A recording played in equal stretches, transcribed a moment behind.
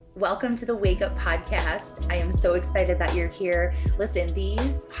Welcome to the Wake Up Podcast. I am so excited that you're here. Listen,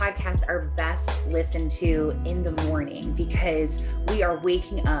 these podcasts are best listened to in the morning because we are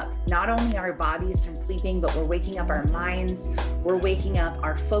waking up not only our bodies from sleeping, but we're waking up our minds, we're waking up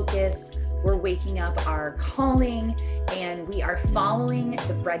our focus, we're waking up our calling, and we are following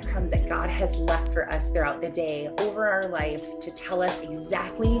the breadcrumbs that God has left for us throughout the day over our life to tell us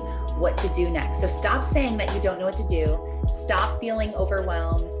exactly what to do next. So stop saying that you don't know what to do. Stop feeling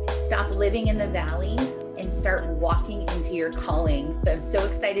overwhelmed. Stop living in the valley and start walking into your calling. So I'm so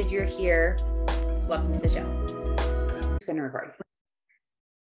excited you're here. Welcome to the show. I'm just going to record.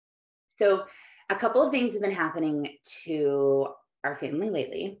 So a couple of things have been happening to our family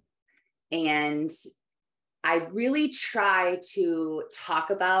lately. And I really try to talk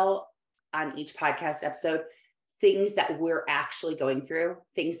about on each podcast episode things that we're actually going through,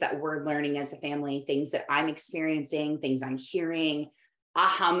 things that we're learning as a family, things that I'm experiencing, things I'm hearing,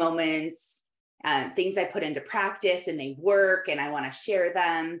 aha moments, things I put into practice and they work and I want to share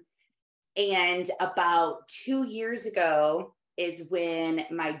them. And about 2 years ago is when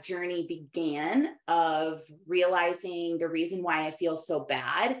my journey began of realizing the reason why I feel so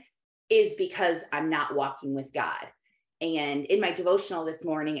bad is because I'm not walking with God. And in my devotional this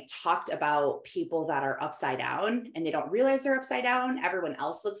morning, it talked about people that are upside down and they don't realize they're upside down. Everyone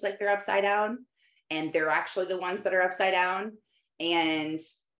else looks like they're upside down and they're actually the ones that are upside down. And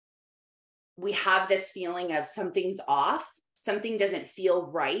we have this feeling of something's off. Something doesn't feel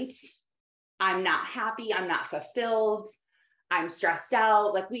right. I'm not happy. I'm not fulfilled. I'm stressed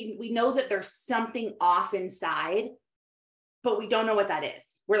out. Like we know that there's something off inside, but we don't know what that is.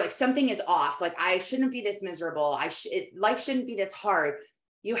 We're like, something is off. Like I shouldn't be this miserable. Life shouldn't be this hard.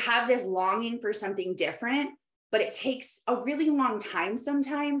 You have this longing for something different, but it takes a really long time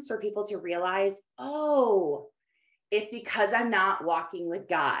sometimes for people to realize, oh, it's because I'm not walking with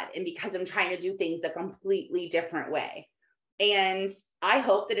God and because I'm trying to do things a completely different way. And I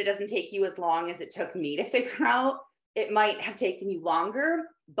hope that it doesn't take you as long as it took me to figure out. It might have taken you longer,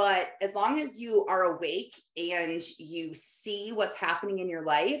 but as long as you are awake and you see what's happening in your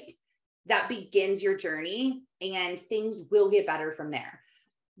life, that begins your journey and things will get better from there.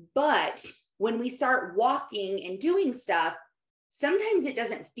 But when we start walking and doing stuff, sometimes it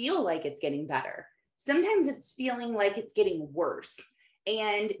doesn't feel like it's getting better. Sometimes it's feeling like it's getting worse.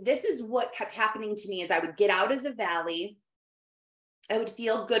 And this is what kept happening to me as I would get out of the valley. I would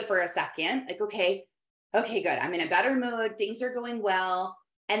feel good for a second, like, okay, good. I'm in a better mood. Things are going well.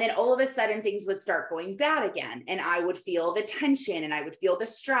 And then all of a sudden things would start going bad again. And I would feel the tension and I would feel the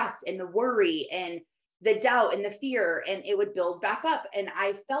stress and the worry and the doubt and the fear, and it would build back up. And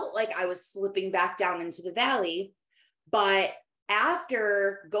I felt like I was slipping back down into the valley. But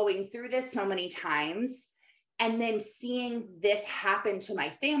after going through this so many times and then seeing this happen to my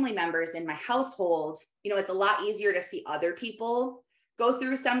family members in my household, it's a lot easier to see other people go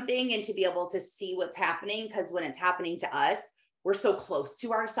through something and to be able to see what's happening, because when it's happening to us, we're so close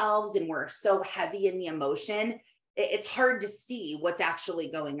to ourselves and we're so heavy in the emotion. It's hard to see what's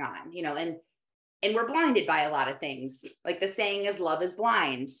actually going on, and we're blinded by a lot of things. Like the saying is, love is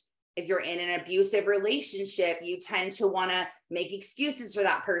blind. If you're in an abusive relationship, you tend to want to make excuses for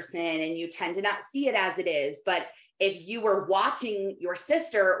that person and you tend to not see it as it is. But if you were watching your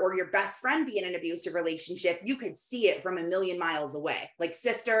sister or your best friend be in an abusive relationship, you could see it from a million miles away. Like,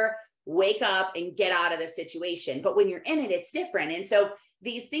 sister, wake up and get out of the situation. But when you're in it, it's different. And so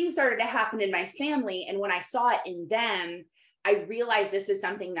these things started to happen in my family. And when I saw it in them, I realized this is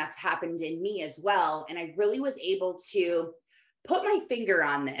something that's happened in me as well. And I really was able to put my finger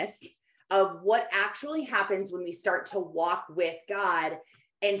on this of what actually happens when we start to walk with God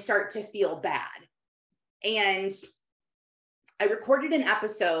and start to feel bad. And I recorded an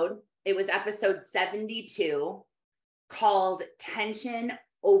episode. It was episode 72 called Tension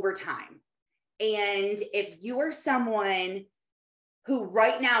Over Time. And if you are someone who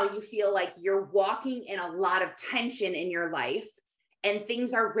right now you feel like you're walking in a lot of tension in your life and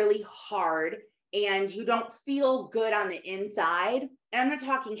things are really hard and you don't feel good on the inside, and I'm not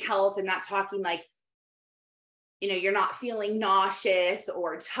talking health, I'm not talking like, you're not feeling nauseous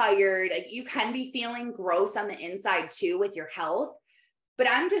or tired. Like, you can be feeling gross on the inside too with your health, but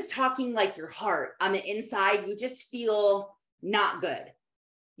I'm just talking like your heart on the inside. You just feel not good.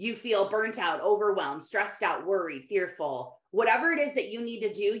 You feel burnt out, overwhelmed, stressed out, worried, fearful, whatever it is that you need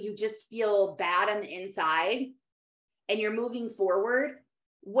to do. You just feel bad on the inside and you're moving forward.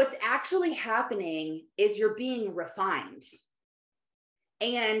 What's actually happening is you're being refined.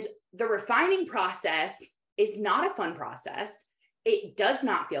 And the refining process is not a fun process. It does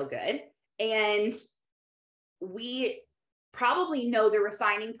not feel good. And we probably know the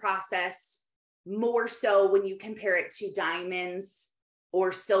refining process more so when you compare it to diamonds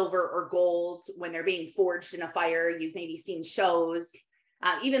or silver or gold when they're being forged in a fire. You've maybe seen shows,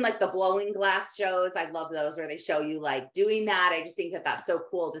 even like the blowing glass shows. I love those where they show you like doing that. I just think that that's so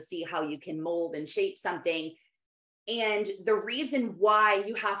cool to see how you can mold and shape something. And the reason why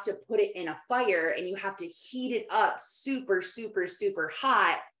you have to put it in a fire and you have to heat it up super, super, super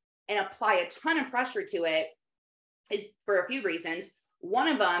hot and apply a ton of pressure to it is for a few reasons. One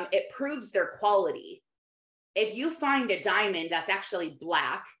of them, it proves their quality. If you find a diamond that's actually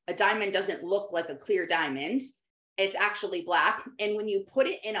black, a diamond doesn't look like a clear diamond. It's actually black. And when you put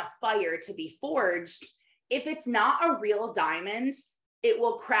it in a fire to be forged, if it's not a real diamond, it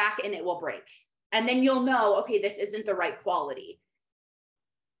will crack and it will break. And then you'll know, okay, this isn't the right quality.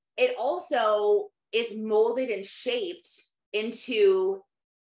 It also is molded and shaped into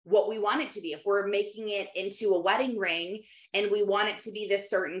what we want it to be. If we're making it into a wedding ring and we want it to be this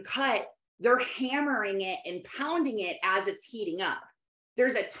certain cut, they're hammering it and pounding it as it's heating up.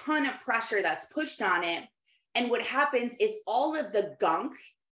 There's a ton of pressure that's pushed on it. And what happens is all of the gunk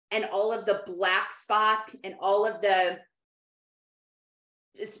and all of the black spots and all of the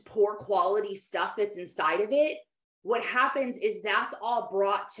just poor quality stuff that's inside of it, what happens is that's all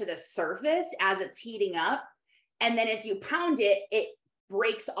brought to the surface as it's heating up. And then as you pound it, it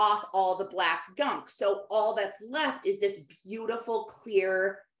breaks off all the black gunk. So all that's left is this beautiful,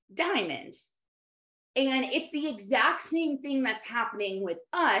 clear diamond. And it's the exact same thing that's happening with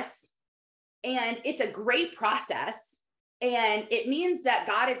us. And it's a great process. And it means that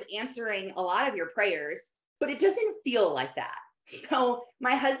God is answering a lot of your prayers, but it doesn't feel like that. So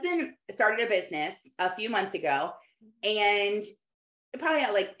my husband started a business a few months ago, and probably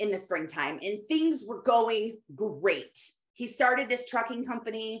like in the springtime, and things were going great. He started this trucking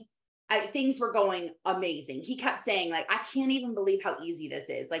company. Things were going amazing. He kept saying, like, I can't even believe how easy this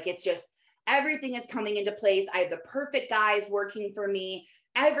is. Like, it's just, everything is coming into place. I have the perfect guys working for me.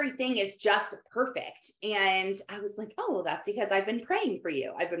 Everything is just perfect. And I was like, oh, well, that's because I've been praying for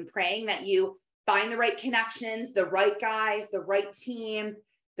you. I've been praying that you find the right connections, the right guys, the right team,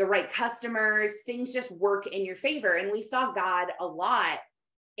 the right customers, things just work in your favor. And we saw God a lot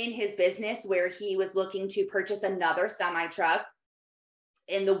in his business where he was looking to purchase another semi truck.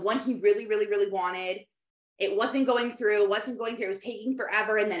 And the one he really, really, really wanted, it wasn't going through. It was taking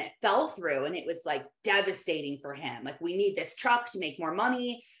forever. And then it fell through, and it was like devastating for him. Like, we need this truck to make more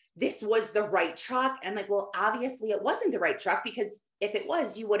money. This was the right truck. And I'm like, well, obviously it wasn't the right truck, because if it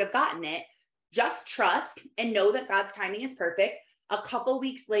was, you would have gotten it. Just trust and know that God's timing is perfect. A couple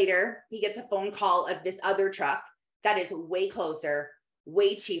weeks later, he gets a phone call of this other truck that is way closer,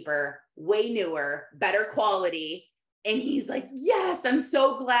 way cheaper, way newer, better quality. And he's like, yes, I'm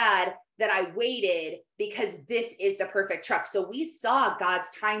so glad that I waited, because this is the perfect truck. So we saw God's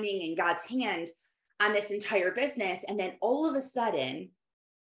timing and God's hand on this entire business. And then all of a sudden,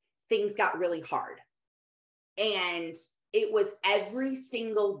 things got really hard. And it was every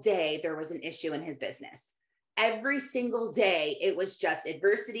single day there was an issue in his business. Every single day, it was just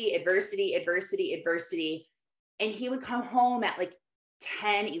adversity, adversity, adversity, adversity. And he would come home at like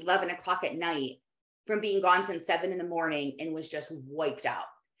 10, 11 o'clock at night from being gone since 7 a.m. and was just wiped out.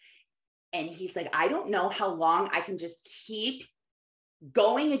 And he's like, I don't know how long I can just keep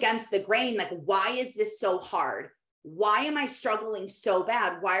going against the grain. Like, why is this so hard? Why am I struggling so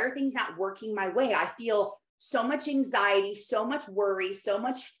bad? Why are things not working my way? I feel so much anxiety, so much worry, so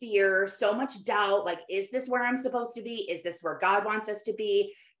much fear, so much doubt. Like, is this where I'm supposed to be? Is this where God wants us to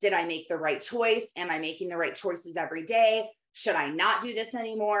be? Did I make the right choice? Am I making the right choices every day? Should I not do this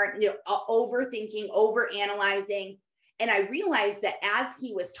anymore? Overthinking, overanalyzing. And I realized that as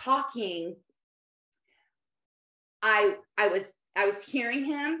he was talking, I was hearing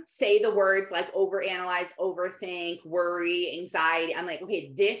him say the words like overanalyze, overthink, worry, anxiety. I'm like,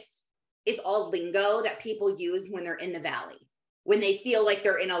 okay, this is all lingo that people use when they're in the valley, when they feel like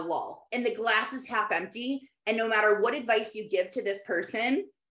they're in a lull and the glass is half empty. And no matter what advice you give to this person,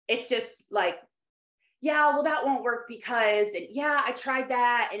 it's just like, yeah, well, that won't work because, and yeah, I tried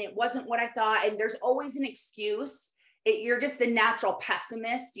that and it wasn't what I thought. And there's always an excuse. You're just the natural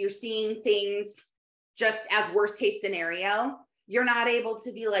pessimist. You're seeing things just as worst case scenario. You're not able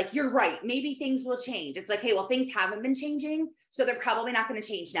to be like, you're right, maybe things will change. It's like, hey, well, things haven't been changing, so they're probably not going to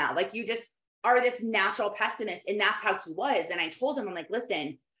change now. Like, you just are this natural pessimist. And that's how he was. And I told him, I'm like,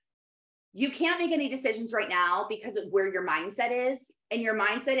 listen, you can't make any decisions right now because of where your mindset is. And your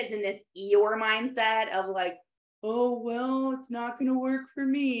mindset is in this Eeyore mindset of like, oh, well, it's not going to work for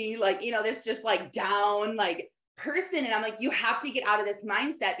me. Like, this just like down like person. And I'm like, you have to get out of this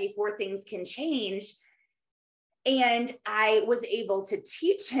mindset before things can change. And I was able to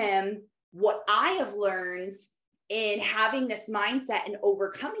teach him what I have learned in having this mindset and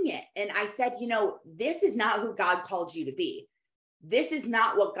overcoming it. And I said, this is not who God called you to be. This is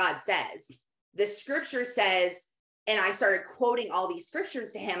not what God says. The scripture says, and I started quoting all these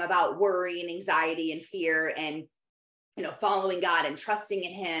scriptures to him about worry and anxiety and fear and, following God and trusting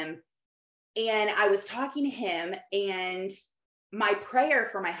in him. And I was talking to him, and my prayer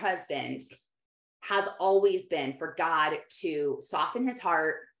for my husband has always been for God to soften his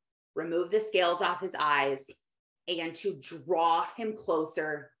heart, remove the scales off his eyes, and to draw him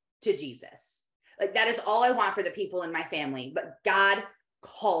closer to Jesus. Like, that is all I want for the people in my family. But God,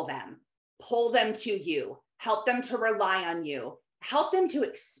 call them, pull them to you, help them to rely on you, help them to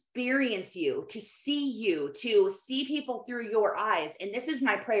experience you, to see people through your eyes. And this is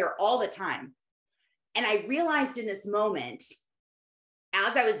my prayer all the time. And I realized in this moment,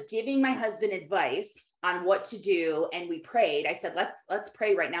 as I was giving my husband advice on what to do, and we prayed, I said, let's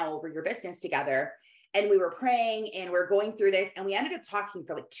pray right now over your business together. And we were praying and we're going through this, and we ended up talking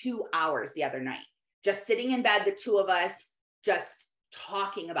for like 2 hours the other night, just sitting in bed, the two of us, just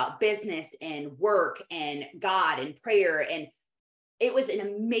talking about business and work and God and prayer. And it was an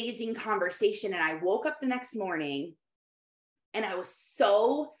amazing conversation. And I woke up the next morning and I was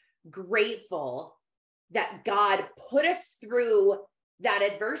so grateful that God put us through that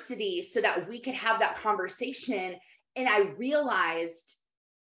adversity so that we could have that conversation. And I realized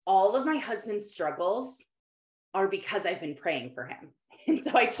all of my husband's struggles are because I've been praying for him. And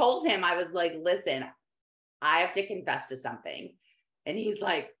so I told him, I was like, listen, I have to confess to something. And he's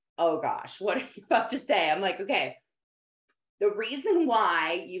like, oh gosh, what are you about to say? I'm like, okay, the reason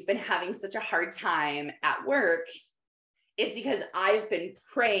why you've been having such a hard time at work is because I've been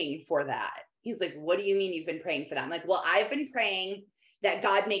praying for that. He's like, what do you mean you've been praying for that? I'm like, well, I've been praying that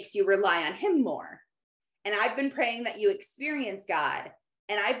God makes you rely on him more. And I've been praying that you experience God.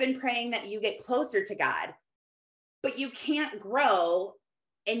 And I've been praying that you get closer to God. But you can't grow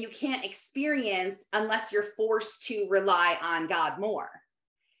and you can't experience unless you're forced to rely on God more.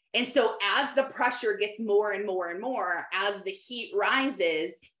 And so as the pressure gets more and more and more, as the heat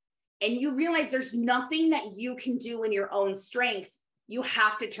rises, and you realize there's nothing that you can do in your own strength, you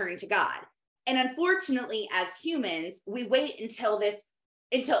have to turn to God. And unfortunately, as humans, we wait until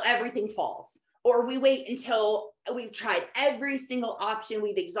everything falls, or we wait until we've tried every single option,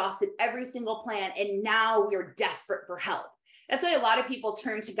 we've exhausted every single plan, and now we're desperate for help. That's why a lot of people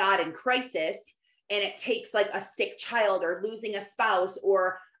turn to God in crisis, and it takes like a sick child or losing a spouse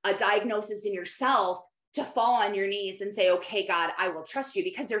or a diagnosis in yourself to fall on your knees and say, okay, God, I will trust you,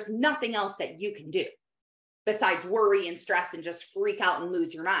 because there's nothing else that you can do besides worry and stress and just freak out and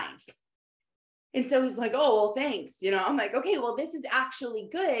lose your mind. And so he's like, oh, well, thanks. I'm like, okay, well, this is actually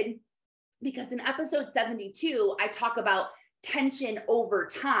good, because in episode 72, I talk about tension over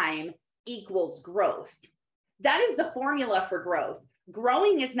time equals growth. That is the formula for growth.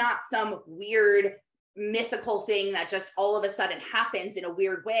 Growing is not some weird mythical thing that just all of a sudden happens in a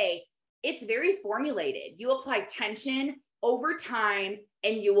weird way. It's very formulated. You apply tension over time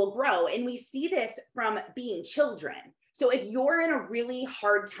and you will grow. And we see this from being children. So if you're in a really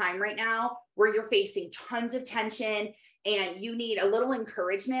hard time right now where you're facing tons of tension and you need a little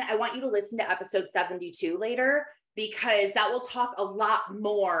encouragement, I want you to listen to episode 72 later, because that will talk a lot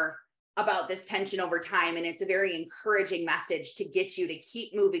more about this tension over time. And it's a very encouraging message to get you to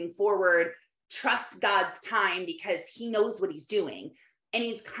keep moving forward. Trust God's time, because he knows what he's doing. And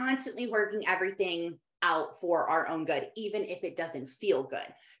he's constantly working everything out for our own good, even if it doesn't feel good.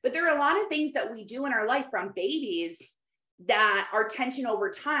 But there are a lot of things that we do in our life from babies that are tension over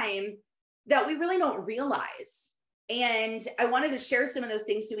time that we really don't realize. And I wanted to share some of those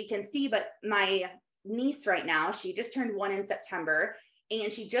things so we can see. But my niece right now, she just turned 1 in September,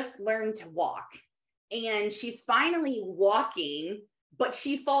 and she just learned to walk. And she's finally walking, but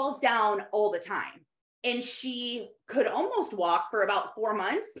she falls down all the time. And she could almost walk for about 4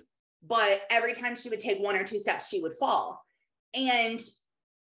 months, but every time she would take 1 or 2 steps, she would fall. And,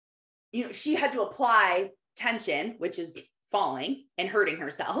 she had to apply tension, which is falling and hurting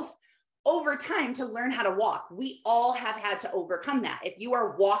herself, over time to learn how to walk. We all have had to overcome that. If you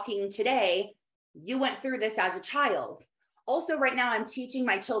are walking today, you went through this as a child. Also, right now, I'm teaching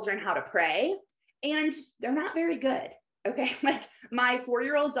my children how to pray, and they're not very good. Okay. Like my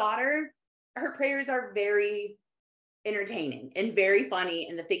 4-year-old daughter, her prayers are very entertaining and very funny,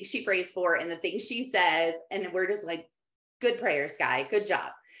 and the things she prays for and the things she says. And we're just like, good prayer, Sky. Good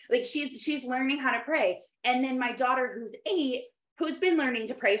job. Like she's learning how to pray. And then my daughter, who's 8, who's been learning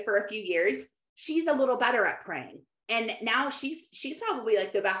to pray for a few years, she's a little better at praying. And now she's probably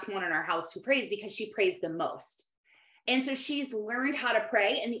like the best one in our house who prays, because she prays the most. And so she's learned how to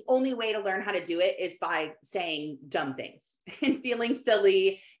pray. And the only way to learn how to do it is by saying dumb things and feeling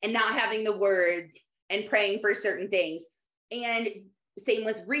silly and not having the words and praying for certain things. And same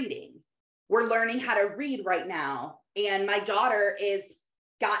with reading. We're learning how to read right now. And my daughter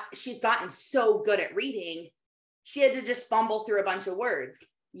she's gotten so good at reading. She had to just fumble through a bunch of words.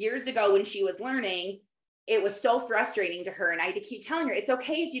 Years ago when she was learning, it was so frustrating to her. And I had to keep telling her, it's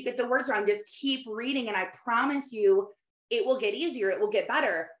okay if you get the words wrong, just keep reading. And I promise you, it will get easier. It will get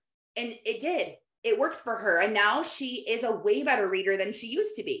better. And it did. It worked for her. And now she is a way better reader than she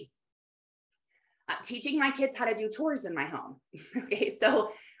used to be. Teaching my kids how to do chores in my home. Okay.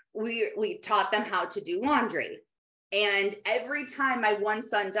 So we taught them how to do laundry. And every time my one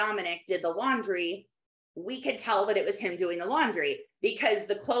son, Dominic, did the laundry, we could tell that it was him doing the laundry because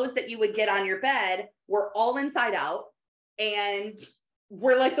the clothes that you would get on your bed were all inside out and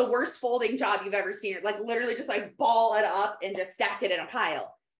were like the worst folding job you've ever seen. Like literally just like ball it up and just stack it in a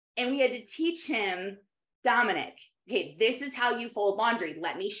pile. And we had to teach him, Dominic, okay, this is how you fold laundry.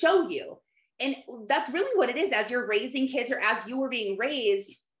 Let me show you. And that's really what it is. As you're raising kids or as you were being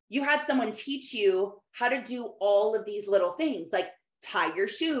raised, you had someone teach you how to do all of these little things like tie your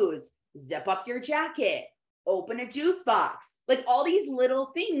shoes, zip up your jacket, open a juice box, like all these little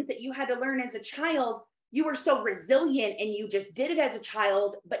things that you had to learn as a child. You were so resilient and you just did it as a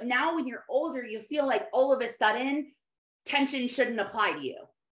child. But now when you're older, you feel like all of a sudden tension shouldn't apply to you.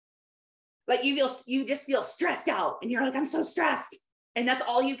 Like you just feel stressed out and you're like, I'm so stressed. And that's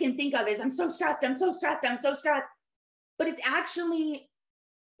all you can think of is I'm so stressed. I'm so stressed. I'm so stressed. But it's actually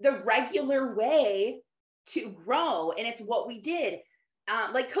the regular way to grow. And it's what we did.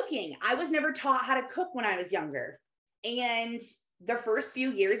 Like cooking. I was never taught how to cook when I was younger. And the first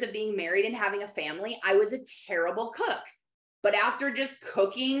few years of being married and having a family, I was a terrible cook. But after just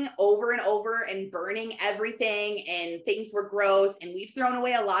cooking over and over and burning everything and things were gross and we've thrown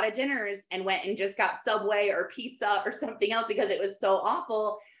away a lot of dinners and went and just got Subway or pizza or something else because it was so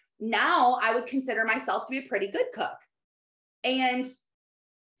awful. Now I would consider myself to be a pretty good cook. And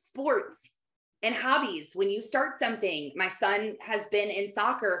sports and hobbies. When you start something, my son has been in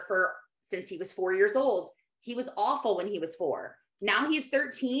soccer since he was 4 years old. He was awful when he was 4. Now he's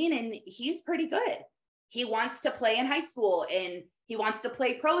 13 and he's pretty good. He wants to play in high school and he wants to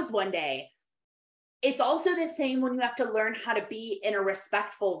play pros one day. It's also the same when you have to learn how to be in a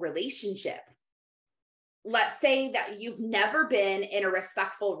respectful relationship. Let's say that you've never been in a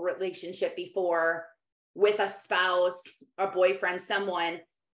respectful relationship before with a spouse, a boyfriend, someone.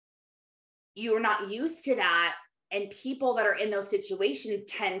 You're not used to that. And people that are in those situations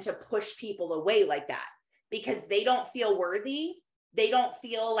tend to push people away like that because they don't feel worthy. They don't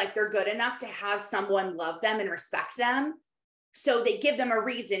feel like they're good enough to have someone love them and respect them. So they give them a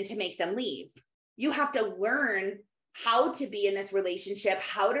reason to make them leave. You have to learn how to be in this relationship,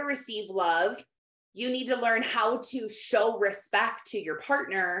 how to receive love. You need to learn how to show respect to your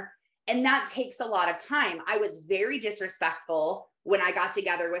partner. And that takes a lot of time. I was very disrespectful when I got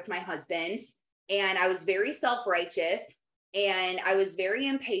together with my husband, and I was very self-righteous and I was very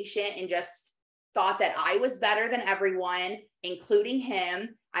impatient and just thought that I was better than everyone, including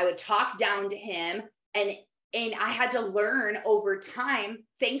him. I would talk down to him and I had to learn over time.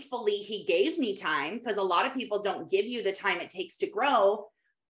 Thankfully, he gave me time because a lot of people don't give you the time it takes to grow.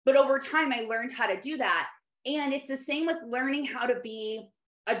 But over time, I learned how to do that. And it's the same with learning how to be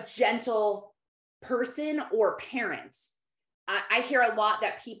a gentle person or parent. I hear a lot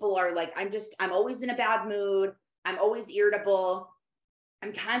that people are like, I'm always in a bad mood. I'm always irritable.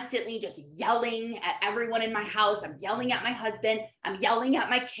 I'm constantly just yelling at everyone in my house. I'm yelling at my husband. I'm yelling at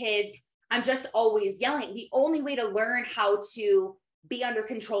my kids. I'm just always yelling. The only way to learn how to be under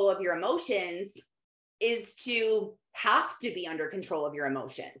control of your emotions is to have to be under control of your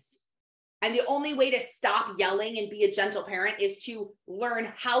emotions. And the only way to stop yelling and be a gentle parent is to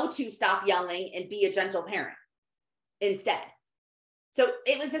learn how to stop yelling and be a gentle parent instead. So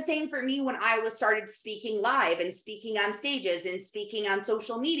it was the same for me when I started speaking live and speaking on stages and speaking on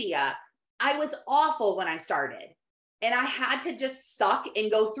social media. I was awful when I started and I had to just suck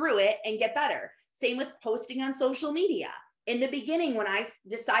and go through it and get better. Same with posting on social media. In the beginning, when I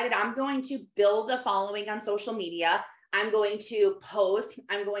decided I'm going to build a following on social media, I'm going to post,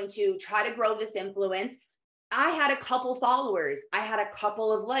 I'm going to try to grow this influence. I had a couple followers, I had a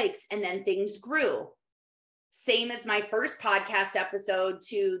couple of likes, and then things grew. Same as my first podcast episode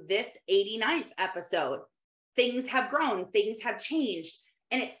to this 89th episode. Things have grown, things have changed,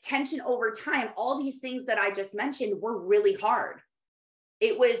 and it's tension over time. All these things that I just mentioned were really hard.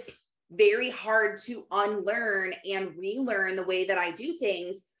 It was very hard to unlearn and relearn the way that I do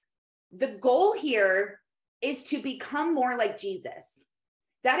things. The goal here is to become more like Jesus.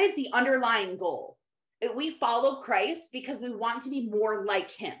 That is the underlying goal. We follow Christ because we want to be more like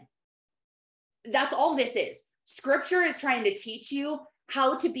him. That's all this is. Scripture is trying to teach you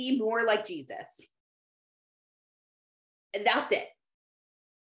how to be more like Jesus. And that's it.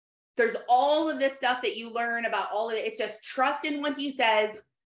 There's all of this stuff that you learn about all of it. It's just trust in what he says,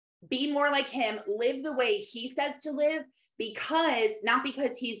 be more like him, live the way he says to live, not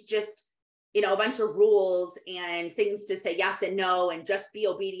because he's just, a bunch of rules and things to say yes and no, and just be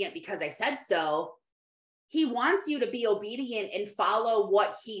obedient because I said so. He wants you to be obedient and follow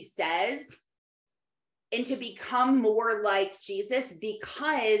what he says and to become more like Jesus,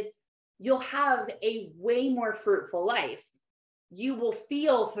 because you'll have a way more fruitful life. You will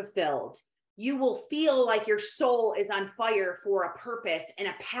feel fulfilled. You will feel like your soul is on fire for a purpose and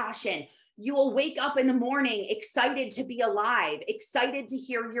a passion. You will wake up in the morning excited to be alive, excited to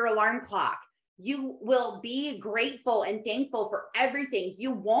hear your alarm clock. You will be grateful and thankful for everything.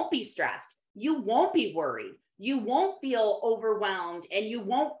 You won't be stressed. You won't be worried. You won't feel overwhelmed, and you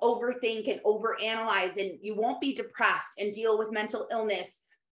won't overthink and overanalyze, and you won't be depressed and deal with mental illness,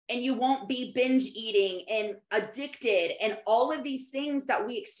 and you won't be binge eating and addicted and all of these things that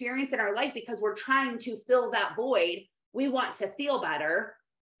we experience in our life because we're trying to fill that void. We want to feel better.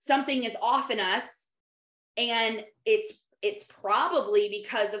 Something is off in us, and it's probably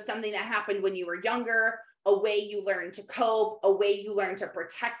because of something that happened when you were younger, a way you learned to cope, a way you learned to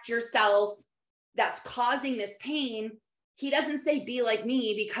protect yourself that's causing this pain. He doesn't say be like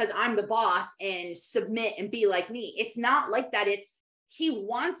me because I'm the boss and submit and be like me. It's not like that. He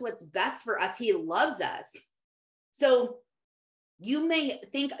wants what's best for us. He loves us. So you may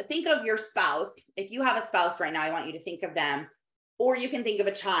think of your spouse. If you have a spouse right now, I want you to think of them, or you can think of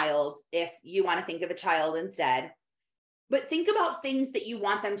a child if you want to think of a child instead. But think about things that you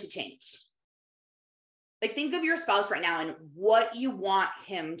want them to change. Like, think of your spouse right now and what you want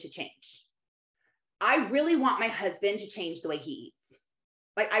him to change. I really want my husband to change the way he eats.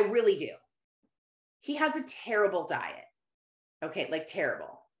 Like, I really do. He has a terrible diet. Okay, like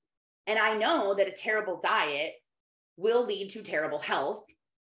terrible. And I know that a terrible diet will lead to terrible health,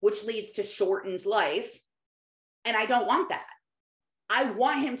 which leads to shortened life. And I don't want that. I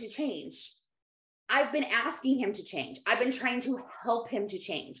want him to change. I've been asking him to change. I've been trying to help him to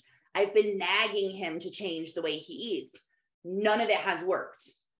change. I've been nagging him to change the way he eats. None of it has worked.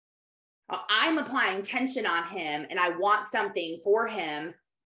 I'm applying tension on him and I want something for him.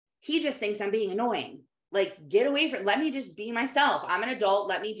 He just thinks I'm being annoying. Like, get away from, let me just be myself. I'm an adult.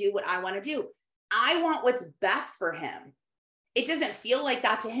 Let me do what I want to do. I want what's best for him. It doesn't feel like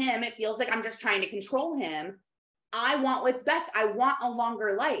that to him. It feels like I'm just trying to control him. I want what's best. I want a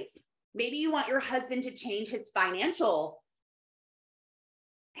longer life. Maybe you want your husband to change his financial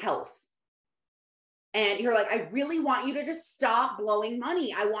health. And you're like, I really want you to just stop blowing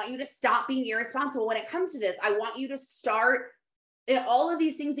money. I want you to stop being irresponsible when it comes to this. I want you to start in all of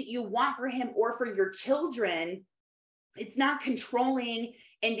these things that you want for him or for your children. It's not controlling.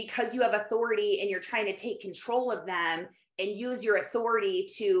 And because you have authority and you're trying to take control of them and use your authority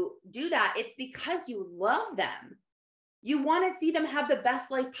to do that, it's because you love them. You want to see them have the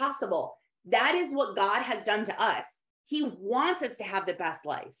best life possible. That is what God has done to us. He wants us to have the best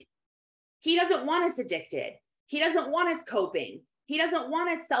life. He doesn't want us addicted. He doesn't want us coping. He doesn't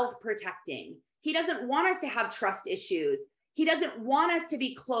want us self-protecting. He doesn't want us to have trust issues. He doesn't want us to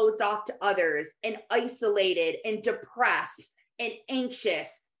be closed off to others and isolated and depressed and anxious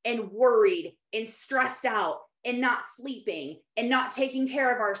and worried and stressed out and not sleeping and not taking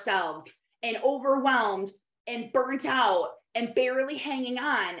care of ourselves and overwhelmed and burnt out and barely hanging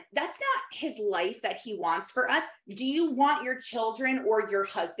on. That's not his life that he wants for us. Do you want your children or your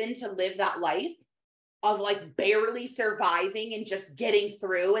husband to live that life of like barely surviving and just getting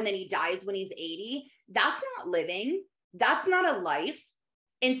through and then he dies when he's 80? That's not living. That's not a life.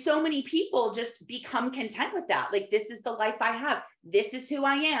 And so many people just become content with that. Like, this is the life I have. This is who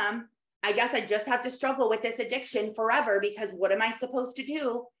I am. I guess I just have to struggle with this addiction forever because what am I supposed to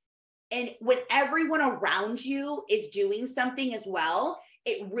do? And when everyone around you is doing something as well,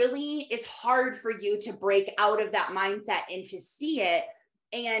 it really is hard for you to break out of that mindset and to see it.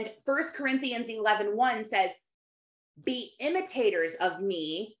 And 1 Corinthians 11:1 says, be imitators of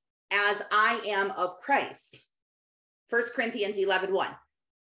me as I am of Christ. 1 Corinthians 11:1.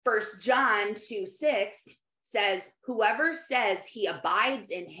 1 John 2:6 says, whoever says he abides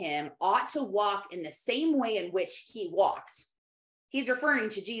in him ought to walk in the same way in which he walked. He's referring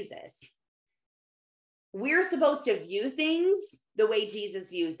to Jesus. We're supposed to view things the way Jesus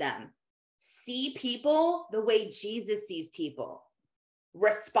views them. See people the way Jesus sees people.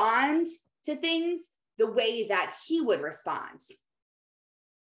 Respond to things the way that he would respond.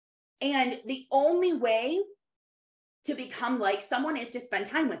 And the only way to become like someone is to spend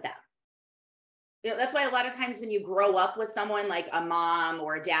time with them. You know, that's why a lot of times when you grow up with someone like a mom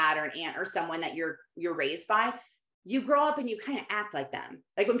or a dad or an aunt or someone that you're raised by, you grow up and you kind of act like them.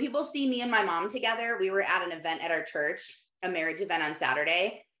 Like when people see me and my mom together, we were at an event at our church, a marriage event on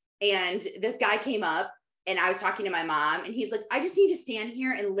Saturday. And this guy came up and I was talking to my mom and he's like, I just need to stand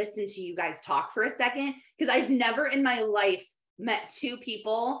here and listen to you guys talk for a second. Because I've never in my life met two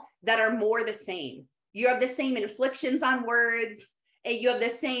people that are more the same. You have the same inflections on words and you have the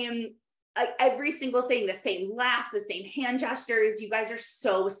same, every single thing, the same laugh, the same hand gestures. You guys are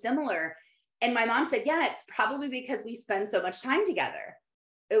so similar. And my mom said, yeah, it's probably because we spend so much time together.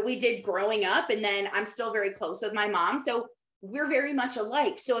 We did growing up, and then I'm still very close with my mom. So we're very much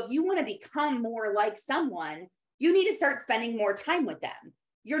alike. So if you want to become more like someone, you need to start spending more time with them.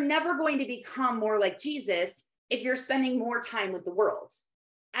 You're never going to become more like Jesus if you're spending more time with the world,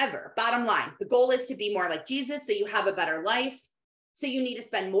 ever. Bottom line, the goal is to be more like Jesus so you have a better life. So you need to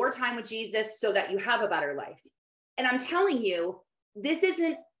spend more time with Jesus so that you have a better life. And I'm telling you, this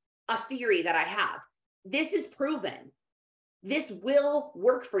isn't a theory that I have. This is proven. This will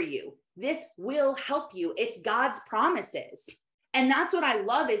work for you. This will help you. It's God's promises. And that's what I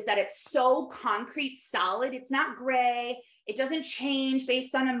love is that it's so concrete, solid. It's not gray. It doesn't change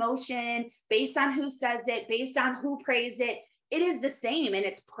based on emotion, based on who says it, based on who prays it. It is the same. And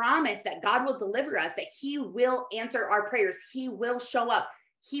it's promised that God will deliver us, that he will answer our prayers. He will show up.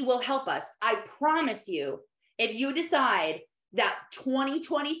 He will help us. I promise you, if you decide that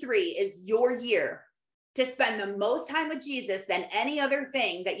 2023 is your year to spend the most time with Jesus than any other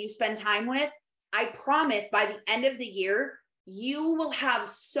thing that you spend time with, I promise by the end of the year, you will have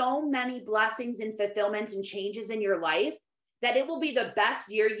so many blessings and fulfillments and changes in your life that it will be the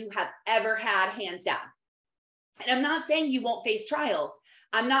best year you have ever had, hands down. And I'm not saying you won't face trials.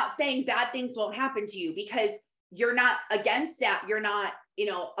 I'm not saying bad things won't happen to you, because you're not against that. You're not,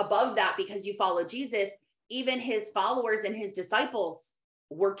 above that because you follow Jesus. Even his followers and his disciples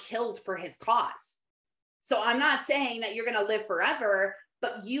were killed for his cause. So I'm not saying that you're going to live forever,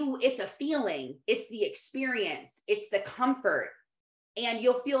 but it's a feeling, it's the experience, it's the comfort, and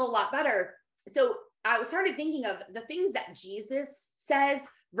you'll feel a lot better. So I started thinking of the things that Jesus says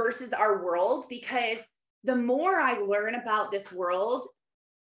versus our world, because the more I learn about this world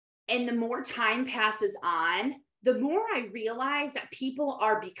and the more time passes on, the more I realize that people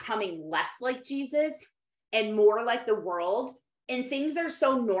are becoming less like Jesus and more like the world, and things are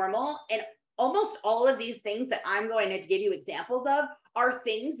so normal. And almost all of these things that I'm going to give you examples of are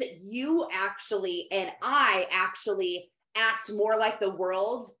things that you actually, and I actually act more like the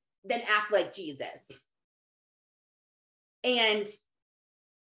world than act like Jesus. And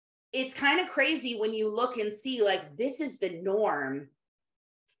it's kind of crazy when you look and see like, this is the norm.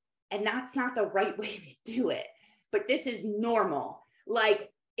 And that's not the right way to do it, but this is normal.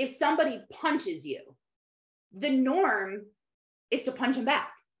 Like if somebody punches you, the norm is to punch them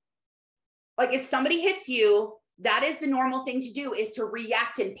back. Like if somebody hits you, that is the normal thing to do, is to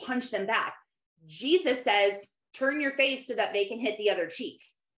react and punch them back. Jesus says, turn your face so that they can hit the other cheek.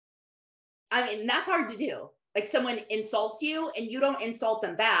 I mean, that's hard to do. Like someone insults you and you don't insult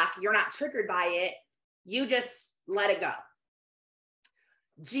them back. You're not triggered by it. You just let it go.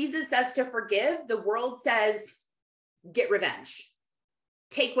 Jesus says to forgive. The world says, get revenge.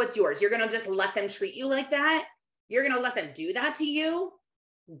 Take what's yours. You're going to just let them treat you like that? You're going to let them do that to you?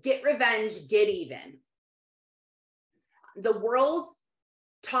 Get revenge, get even. The world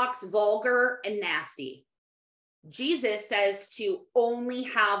talks vulgar and nasty. Jesus says to only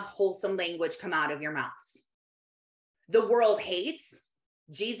have wholesome language come out of your mouths. The world hates.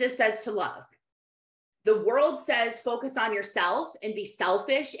 Jesus says to love. The world says focus on yourself and be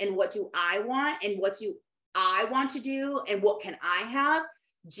selfish and what do I want and what do I want to do and what can I have?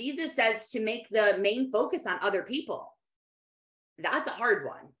 Jesus says to make the main focus on other people. That's a hard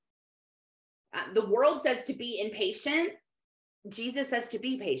one. The world says to be impatient. Jesus says to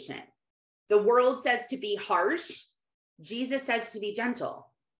be patient. The world says to be harsh. Jesus says to be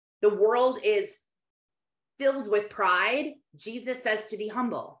gentle. The world is filled with pride. Jesus says to be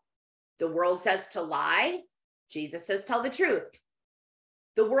humble. The world says to lie. Jesus says tell the truth.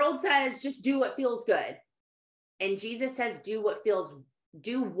 The world says just do what feels good. And Jesus says do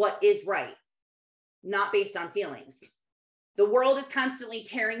what is right, not based on feelings. The world is constantly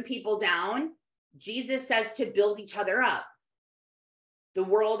tearing people down. Jesus says to build each other up. The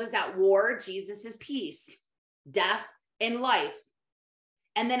world is at war. Jesus is peace, death, and life.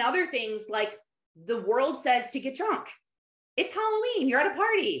 And then other things like the world says to get drunk. It's Halloween. You're at a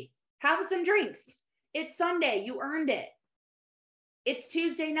party. Have some drinks. It's Sunday. You earned it. It's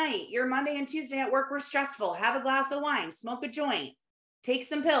Tuesday night. Your Monday and Tuesday at work were stressful. Have a glass of wine, smoke a joint, take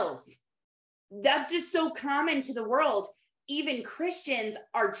some pills. That's just so common to the world. Even Christians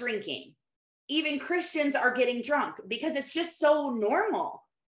are drinking. Even Christians are getting drunk because it's just so normal.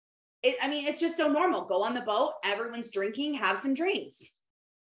 It's just so normal. Go on the boat, everyone's drinking, have some drinks.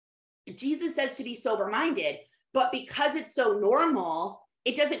 Jesus says to be sober-minded, but because it's so normal,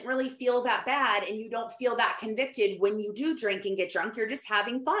 it doesn't really feel that bad, and you don't feel that convicted when you do drink and get drunk. You're just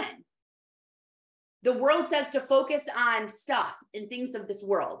having fun. The world says to focus on stuff and things of this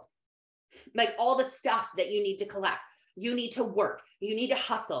world, like all the stuff that you need to collect. You need to work. You need to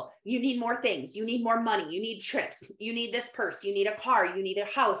hustle. You need more things. You need more money. You need trips. You need this purse. You need a car. You need a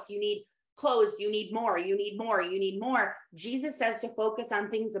house. You need clothes. You need more. You need more. You need more. Jesus says to focus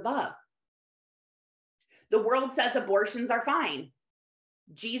on things above. The world says abortions are fine.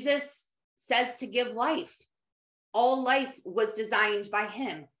 Jesus says to give life. All life was designed by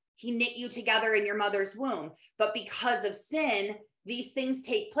him. He knit you together in your mother's womb. But because of sin, these things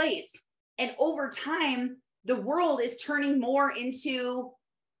take place. And over time, the world is turning more into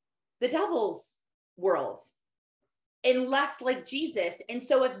the devil's world and less like Jesus. And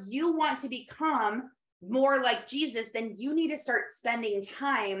so if you want to become more like Jesus, then you need to start spending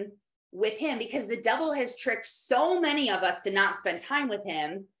time with him, because the devil has tricked so many of us to not spend time with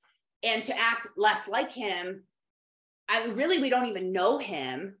him and to act less like him. We don't even know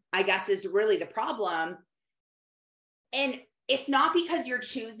him, I guess, is really the problem. And it's not because you're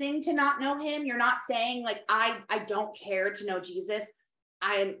choosing to not know him. You're not saying like, I don't care to know Jesus.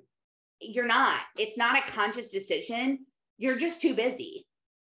 You're not. It's not a conscious decision. You're just too busy.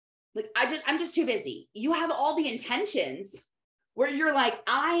 Like, I'm just too busy. You have all the intentions where you're like,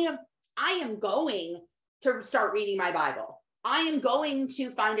 I am going to start reading my Bible. I am going to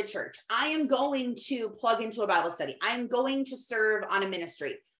find a church. I am going to plug into a Bible study. I am going to serve on a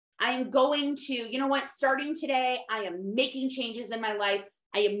ministry. I am going to, starting today, I am making changes in my life.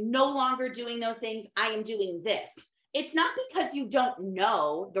 I am no longer doing those things. I am doing this. It's not because you don't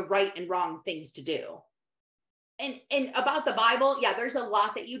know the right and wrong things to do. And about the Bible, yeah, there's a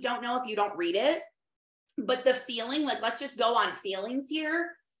lot that you don't know if you don't read it. But the feeling, like, let's just go on feelings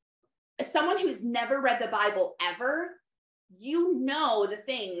here. As someone who's never read the Bible ever, the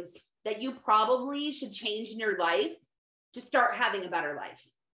things that you probably should change in your life to start having a better life.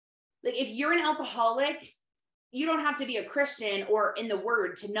 Like, if you're an alcoholic, you don't have to be a Christian or in the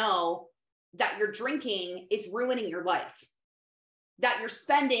word to know that your drinking is ruining your life, that your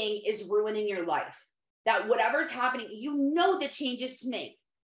spending is ruining your life, that whatever's happening, the changes to make.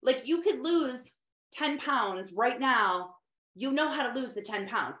 Like, you could lose 10 pounds right now. You know how to lose the 10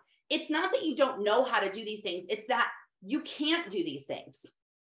 pounds. It's not that you don't know how to do these things. It's that you can't do these things.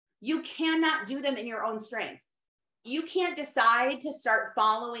 You cannot do them in your own strength. You can't decide to start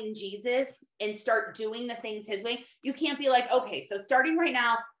following Jesus and start doing the things his way. You can't be like, okay, so starting right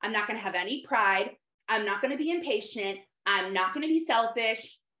now, I'm not going to have any pride. I'm not going to be impatient. I'm not going to be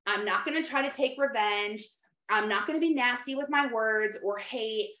selfish. I'm not going to try to take revenge. I'm not going to be nasty with my words or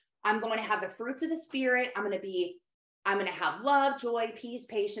hate. I'm going to have the fruits of the Spirit. I'm going to have love, joy, peace,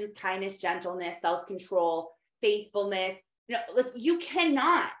 patience, kindness, gentleness, self-control, faithfulness. You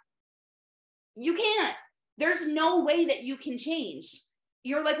cannot. You can't. There's no way that you can change.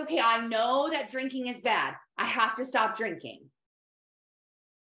 You're like, okay, I know that drinking is bad. I have to stop drinking.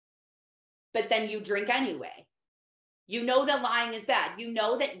 But then you drink anyway. You know that lying is bad. You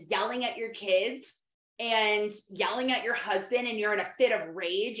know that yelling at your kids and yelling at your husband and you're in a fit of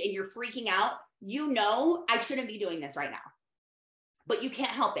rage and you're freaking out. I shouldn't be doing this right now. But you can't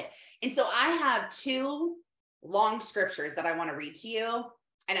help it. And so I have 2 long scriptures that I want to read to you.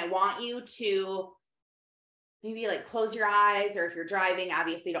 And I want you to maybe like close your eyes, or if you're driving,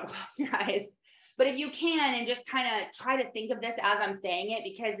 obviously don't close your eyes. But if you can, and just kind of try to think of this as I'm saying it,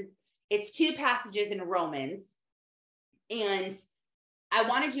 because it's 2 passages in Romans. And I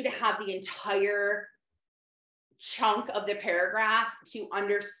wanted you to have the entire chunk of the paragraph to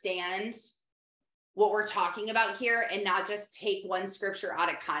understand what we're talking about here and not just take one scripture out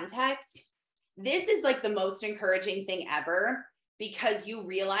of context. This is like the most encouraging thing ever, because you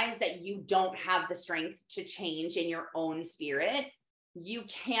realize that you don't have the strength to change in your own spirit. You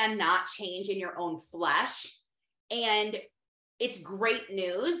cannot change in your own flesh. And it's great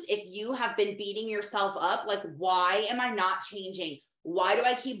news if you have been beating yourself up, like, why am I not changing? Why do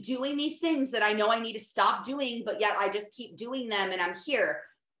I keep doing these things that I know I need to stop doing, but yet I just keep doing them and I'm here?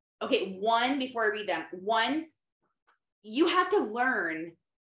 Okay, before I read them, you have to learn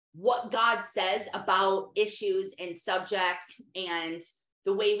what God says about issues and subjects and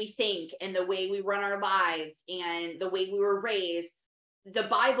the way we think and the way we run our lives and the way we were raised, the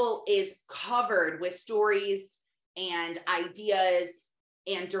Bible is covered with stories and ideas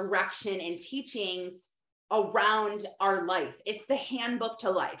and direction and teachings around our life. It's the handbook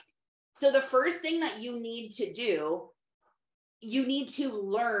to life. So the first thing that you need to do, you need to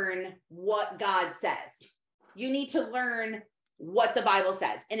learn what God says. You need to learn what the Bible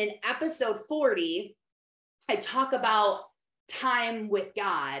says. And in episode 40, I talk about time with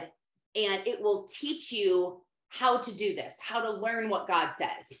God, and it will teach you how to do this, how to learn what God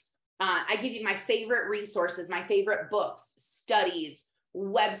says. I give you my favorite resources, my favorite books, studies,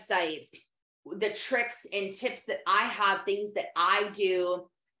 websites, the tricks and tips that I have, things that I do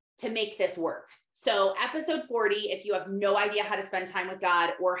to make this work. So episode 40, if you have no idea how to spend time with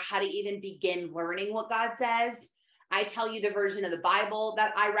God or how to even begin learning what God says, I tell you the version of the Bible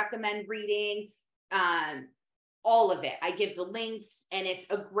that I recommend reading, all of it. I give the links, and it's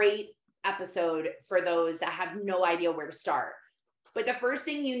a great episode for those that have no idea where to start. But the first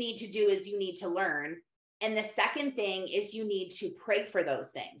thing you need to do is you need to learn. And the second thing is you need to pray for those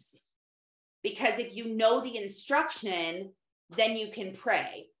things. Because if you know the instruction, then you can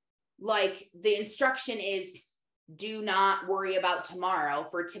pray. Like the instruction is, do not worry about tomorrow,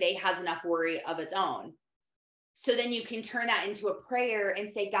 for today has enough worry of its own. So then you can turn that into a prayer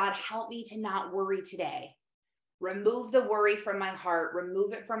and say, God, help me to not worry today. Remove the worry from my heart.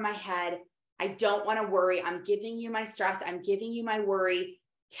 Remove it from my head. I don't want to worry. I'm giving you my stress. I'm giving you my worry.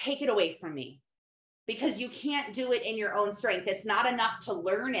 Take it away from me. Because you can't do it in your own strength. It's not enough to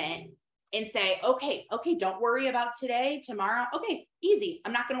learn it and say, okay, don't worry about today, tomorrow. Okay, easy.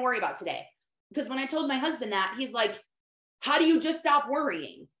 I'm not going to worry about today. Because when I told my husband that, he's like, how do you just stop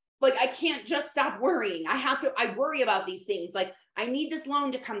worrying? Like, I can't just stop worrying. I worry about these things. Like, I need this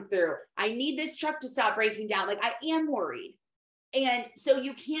loan to come through. I need this truck to stop breaking down. Like, I am worried. And so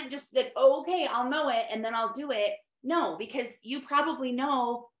you can't just like, oh, okay, I'll know it and then I'll do it. No, because you probably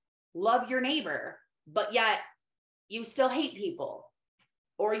know, love your neighbor, but yet you still hate people.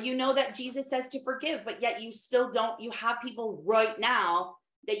 Or you know that Jesus says to forgive, but yet you still don't. You have people right now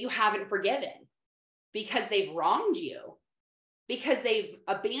that you haven't forgiven because they've wronged you, because they've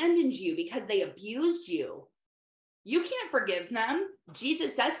abandoned you, because they abused you. You can't forgive them.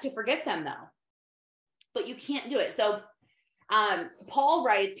 Jesus says to forgive them though, but you can't do it. So Paul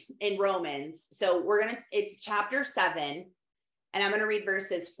writes in Romans, so it's chapter 7, and I'm going to read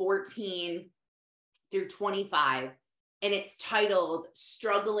verses 14 through 25, and it's titled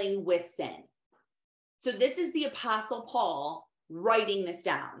Struggling with Sin. So this is the Apostle Paul writing this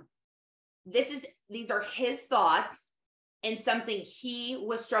down. These are his thoughts and something he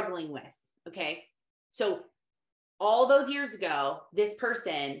was struggling with. Okay. So all those years ago, this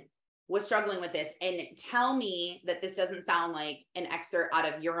person was struggling with this, and tell me that this doesn't sound like an excerpt out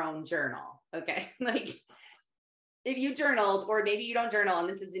of your own journal. Okay. Like if you journaled, or maybe you don't journal and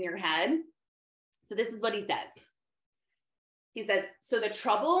this is in your head. So this is what he says. He says, so the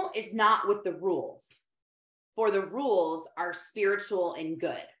trouble is not with the rules, for the rules are spiritual and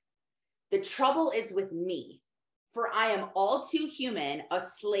good. The trouble is with me, for I am all too human, a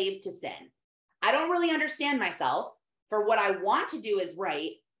slave to sin. I don't really understand myself, for what I want to do is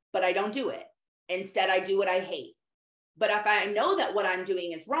right, but I don't do it. Instead, I do what I hate. But if I know that what I'm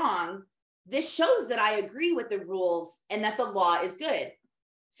doing is wrong, this shows that I agree with the rules and that the law is good.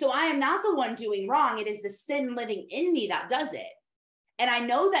 So I am not the one doing wrong. It is the sin living in me that does it. And I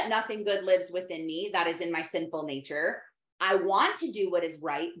know that nothing good lives within me, that is in my sinful nature. I want to do what is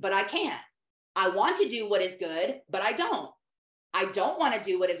right, but I can't. I want to do what is good, but I don't. I don't want to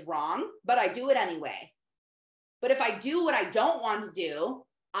do what is wrong, but I do it anyway. But if I do what I don't want to do,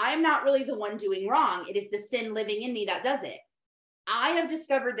 I'm not really the one doing wrong. It is the sin living in me that does it. I have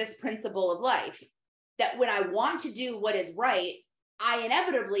discovered this principle of life, that when I want to do what is right, I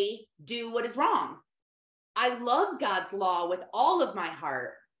inevitably do what is wrong. I love God's law with all of my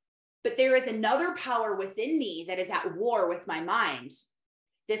heart, but there is another power within me that is at war with my mind.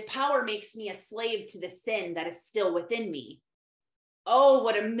 This power makes me a slave to the sin that is still within me. Oh,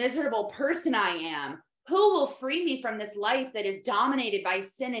 what a miserable person I am. Who will free me from this life that is dominated by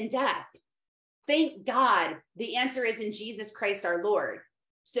sin and death? Thank God the answer is in Jesus Christ our Lord.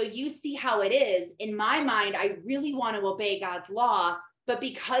 So you see how it is. In my mind, I really want to obey God's law, but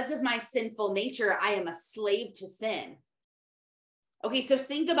because of my sinful nature, I am a slave to sin. Okay, so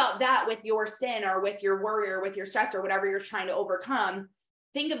think about that with your sin or with your worry or with your stress or whatever you're trying to overcome.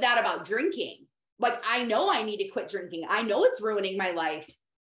 Think of that about drinking. Like, I know I need to quit drinking. I know it's ruining my life.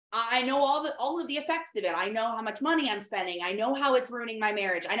 I know all of the effects of it. I know how much money I'm spending. I know how it's ruining my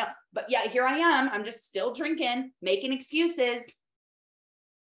marriage. I know, but yeah, here I am. I'm just still drinking, making excuses.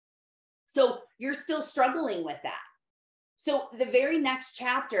 So you're still struggling with that. So the very next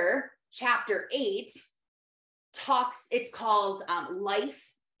chapter, chapter 8, it's called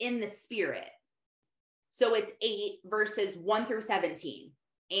Life in the Spirit. So it's 8 verses 1 through 17.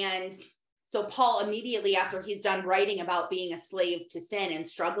 And so Paul, immediately after he's done writing about being a slave to sin and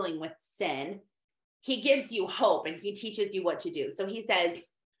struggling with sin, he gives you hope and he teaches you what to do. So he says,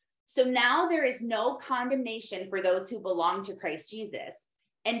 so now there is no condemnation for those who belong to Christ Jesus.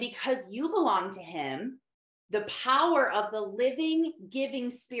 And because you belong to him, the power of the living,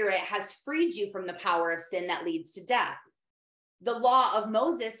 giving Spirit has freed you from the power of sin that leads to death. The law of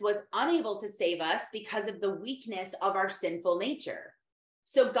Moses was unable to save us because of the weakness of our sinful nature.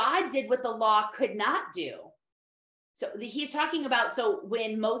 So God did what the law could not do. So he's talking about, so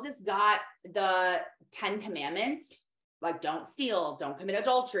when Moses got the 10 commandments, like don't steal, don't commit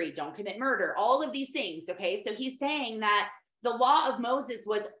adultery, don't commit murder, all of these things, okay? So he's saying that the law of Moses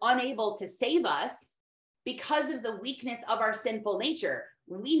was unable to save us because of the weakness of our sinful nature.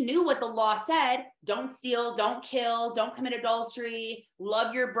 We knew what the law said: don't steal, don't kill, don't commit adultery,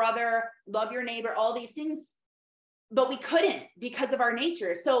 love your brother, love your neighbor, all these things. But we couldn't because of our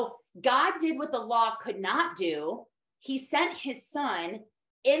nature. So God did what the law could not do. He sent his son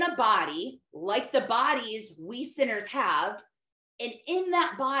in a body like the bodies we sinners have. And in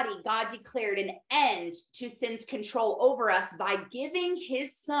that body, God declared an end to sin's control over us by giving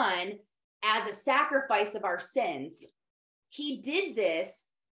his son as a sacrifice of our sins. He did this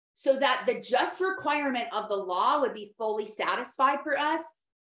so that the just requirement of the law would be fully satisfied for us,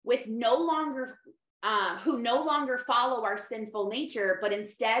 with who no longer follow our sinful nature, but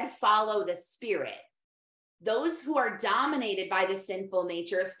instead follow the Spirit. Those who are dominated by the sinful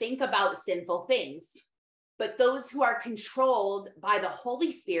nature think about sinful things, but those who are controlled by the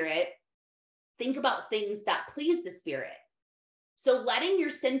Holy Spirit think about things that please the Spirit. So letting your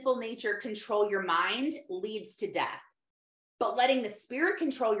sinful nature control your mind leads to death, but letting the Spirit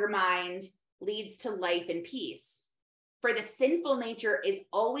control your mind leads to life and peace. For the sinful nature is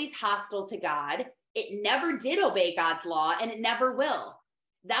always hostile to God. It never did obey God's law, and it never will.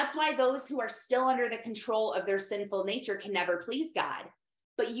 That's why those who are still under the control of their sinful nature can never please God.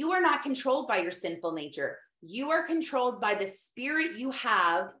 But you are not controlled by your sinful nature. You are controlled by the Spirit you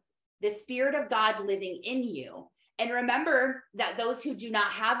have, the Spirit of God living in you. And remember that those who do not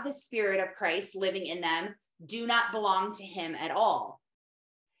have the Spirit of Christ living in them do not belong to him at all.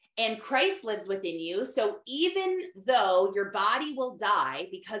 And Christ lives within you. So even though your body will die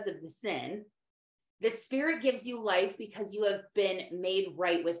because of the sin, the Spirit gives you life because you have been made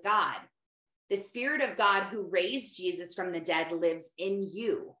right with God. The Spirit of God who raised Jesus from the dead lives in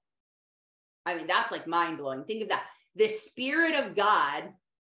you. I mean, that's like mind-blowing. Think of that. The Spirit of God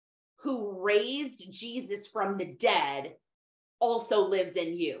who raised Jesus from the dead also lives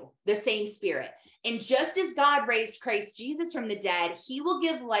in you, the same Spirit. And just as God raised Christ Jesus from the dead, he will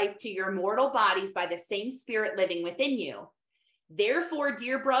give life to your mortal bodies by the same Spirit living within you. Therefore,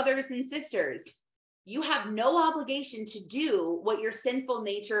 dear brothers and sisters, you have no obligation to do what your sinful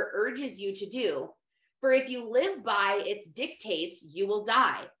nature urges you to do. For if you live by its dictates, you will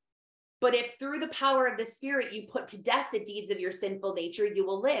die. But if through the power of the Spirit you put to death the deeds of your sinful nature, you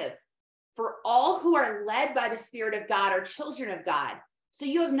will live. For all who are led by the Spirit of God are children of God. So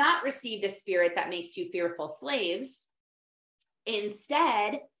you have not received a spirit that makes you fearful slaves.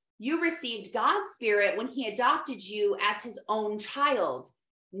 Instead, you received God's Spirit when he adopted you as his own child.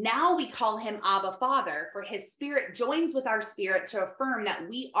 Now we call him Abba Father, for his Spirit joins with our spirit to affirm that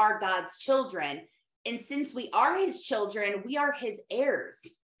we are God's children. And since we are his children, we are his heirs.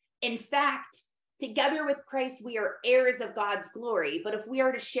 In fact, together with Christ, we are heirs of God's glory. But if we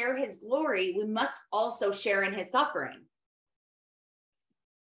are to share his glory, we must also share in his suffering.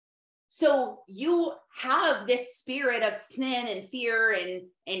 So you have this spirit of sin and fear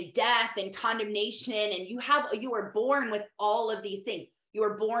and death and condemnation, and you are born with all of these things. You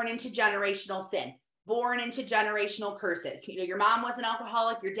were born into generational sin, born into generational curses. You know, your mom was an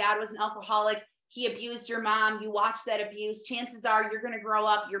alcoholic, your dad was an alcoholic, he abused your mom, you watched that abuse. Chances are you're going to grow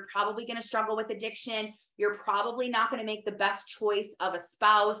up, you're probably going to struggle with addiction. You're probably not going to make the best choice of a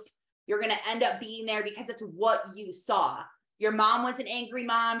spouse. You're going to end up being there because it's what you saw. Your mom was an angry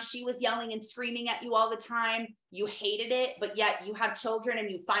mom. She was yelling and screaming at you all the time. You hated it, but yet you have children and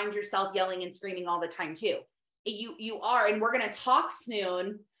you find yourself yelling and screaming all the time too. You are, and we're going to talk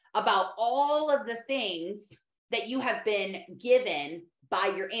soon about all of the things that you have been given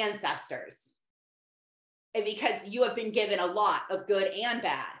by your ancestors, and because you have been given a lot of good and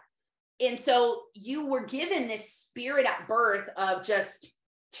bad. And so you were given this spirit at birth of just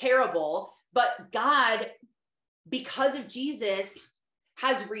terrible, but God, because of Jesus,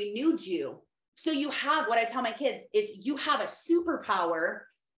 has renewed you. So you have, what I tell my kids is, you have a superpower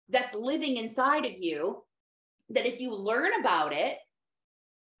that's living inside of you, that if you learn about it,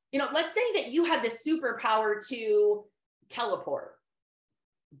 let's say that you had the superpower to teleport,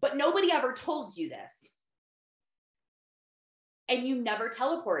 but nobody ever told you this, and you never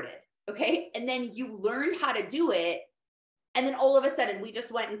teleported. Okay. And then you learned how to do it. And then all of a sudden we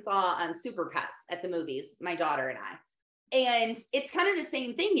just went and saw Super Pets at the movies, my daughter and I. And it's kind of the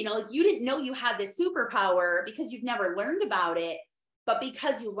same thing, you didn't know you had this superpower because you've never learned about it, but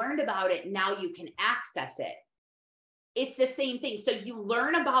because you learned about it, now you can access it. It's the same thing. So you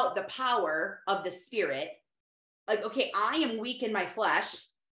learn about the power of the Spirit. Like, okay, I am weak in my flesh.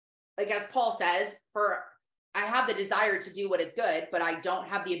 Like, as Paul says, I have the desire to do what is good, but I don't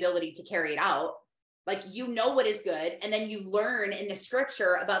have the ability to carry it out. Like, what is good. And then you learn in the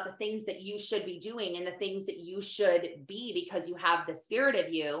scripture about the things that you should be doing and the things that you should be, because you have the Spirit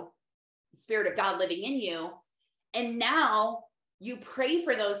of you, the Spirit of God living in you. And now you pray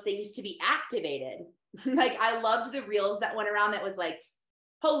for those things to be activated. Like, I loved the reels that went around that was like,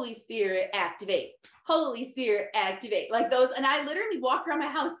 Holy Spirit, activate. Holy Spirit, activate. Like those. And I literally walk around my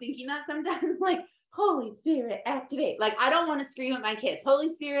house thinking that sometimes, like, Holy Spirit, activate. Like, I don't want to scream at my kids. Holy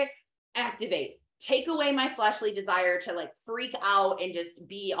Spirit, activate. Take away my fleshly desire to like freak out and just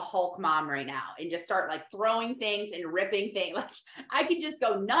be a Hulk mom right now and just start like throwing things and ripping things. Like, I could just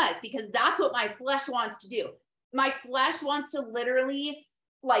go nuts because that's what my flesh wants to do. My flesh wants to literally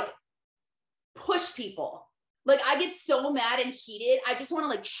like push people. Like, I get so mad and heated. I just want to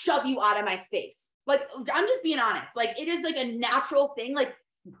like shove you out of my space. Like, I'm just being honest. Like, it is like a natural thing. Like,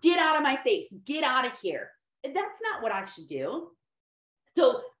 get out of my face, get out of here. That's not what I should do.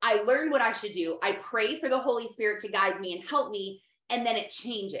 So I learned what I should do. I pray for the Holy Spirit to guide me and help me, and then it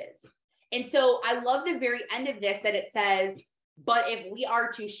changes. And so I love the very end of this, that it says, but if we are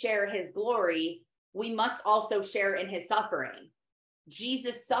to share his glory, we must also share in his suffering.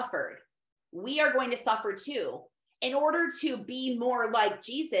 Jesus suffered. We are going to suffer too. In order to be more like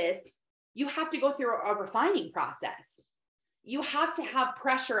Jesus, you have to go through a refining process. You have to have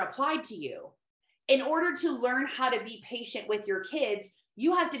pressure applied to you. In order to learn how to be patient with your kids,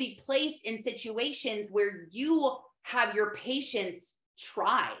 you have to be placed in situations where you have your patience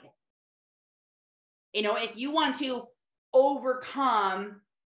tried. If you want to overcome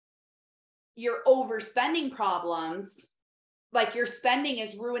your overspending problems, like your spending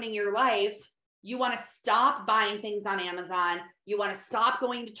is ruining your life, you want to stop buying things on Amazon. You want to stop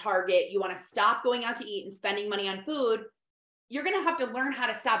going to Target. You want to stop going out to eat and spending money on food. You're going to have to learn how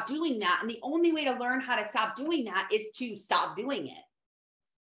to stop doing that. And the only way to learn how to stop doing that is to stop doing it.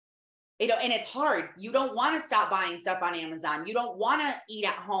 And it's hard. You don't want to stop buying stuff on Amazon. You don't want to eat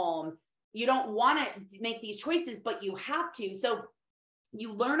at home. You don't want to make these choices, but you have to. So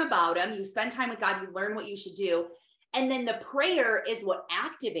you learn about them. You spend time with God. You learn what you should do. And then the prayer is what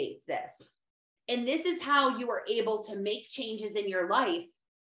activates this. And this is how you are able to make changes in your life.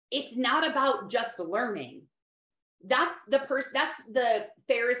 It's not about just learning. That's the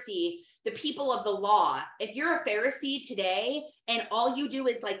Pharisee, the people of the law. If you're a Pharisee today and all you do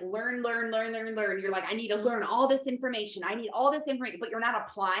is like learn, you're like, I need to learn all this information. I need all this information, but you're not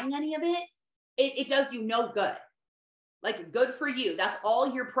applying any of it. It does you no good. Like, good for you. That's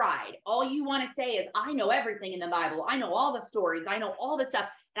all your pride. All you want to say is, I know everything in the Bible. I know all the stories. I know all the stuff.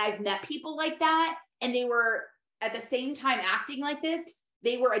 And I've met people like that. And they were at the same time acting like this.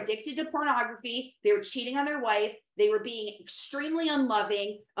 They were addicted to pornography. They were cheating on their wife. They were being extremely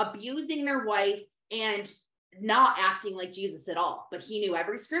unloving, abusing their wife, and not acting like Jesus at all. But he knew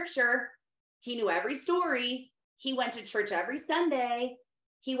every scripture. He knew every story. He went to church every Sunday.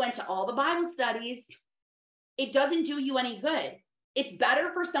 He went to all the Bible studies. It doesn't do you any good. It's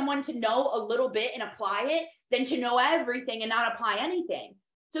better for someone to know a little bit and apply it than to know everything and not apply anything.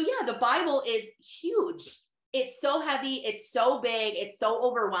 So yeah, the Bible is huge. It's so heavy. It's so big. It's so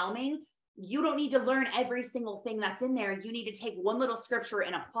overwhelming. You don't need to learn every single thing that's in there. You need to take one little scripture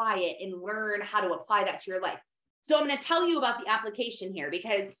and apply it and learn how to apply that to your life. So I'm going to tell you about the application here,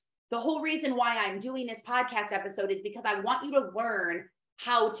 because the whole reason why I'm doing this podcast episode is because I want you to learn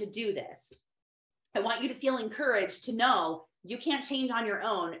how to do this. I want you to feel encouraged to know you can't change on your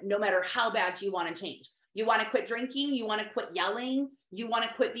own, no matter how bad you want to change. You want to quit drinking. You want to quit yelling. You want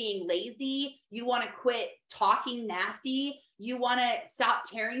to quit being lazy. You want to quit talking nasty. You want to stop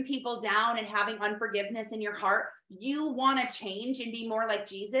tearing people down and having unforgiveness in your heart. You want to change and be more like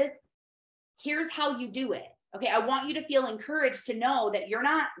Jesus. Here's how you do it. Okay. I want you to feel encouraged to know that you're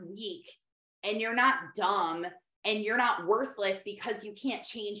not weak and you're not dumb and you're not worthless because you can't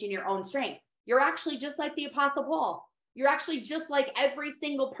change in your own strength. You're actually just like the Apostle Paul. You're actually just like every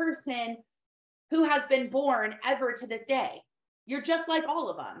single person who has been born ever to this day. You're just like all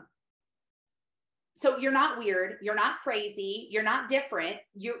of them. So you're not weird. You're not crazy. You're not different.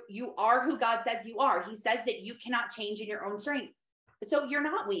 You are who God says you are. He says that you cannot change in your own strength. So you're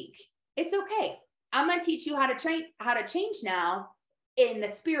not weak. It's okay. I'm going to teach you how to change now in the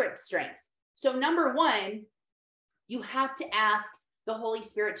spirit strength. So number one, you have to ask the Holy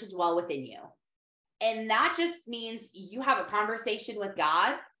Spirit to dwell within you. And that just means you have a conversation with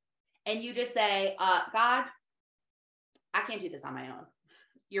God and you just say, God, I can't do this on my own.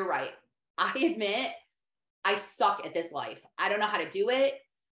 You're right. I admit I suck at this life. I don't know how to do it.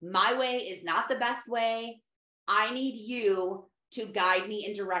 My way is not the best way. I need you to guide me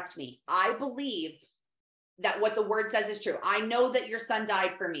and direct me. I believe that what the word says is true. I know that your son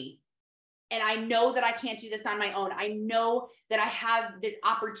died for me. And I know that I can't do this on my own. I know that I have the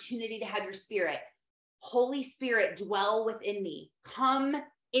opportunity to have your spirit. Holy Spirit, dwell within me. Come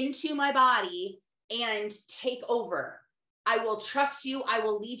into my body and take over. I will trust you. I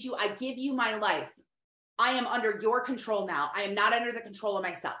will lead you. I give you my life. I am under your control now. I am not under the control of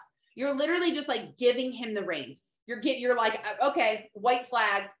myself. You're literally just like giving him the reins. You're like, okay, white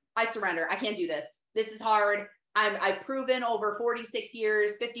flag. I surrender. I can't do this. This is hard. I've proven over 46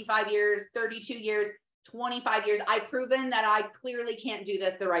 years, 55 years, 32 years, 25 years. I've proven that I clearly can't do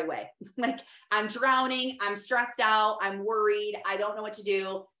this the right way. Like I'm drowning. I'm stressed out. I'm worried. I don't know what to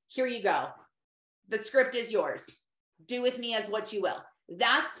do. Here you go. The script is yours. Do with me as what you will.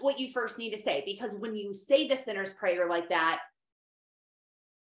 That's what you first need to say, because when you say the sinner's prayer like that,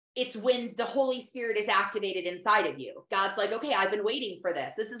 it's when the Holy Spirit is activated inside of you. God's like, okay, I've been waiting for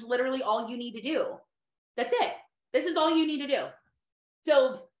this. This is literally all you need to do. That's it. This is all you need to do.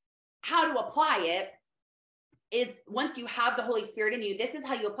 So how to apply it is once you have the Holy Spirit in you, this is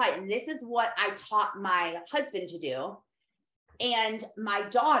how you apply it. And this is what I taught my husband to do. And my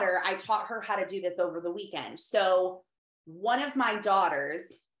daughter, I taught her how to do this over the weekend. So one of my daughters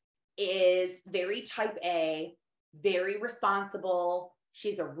is very type A, very responsible.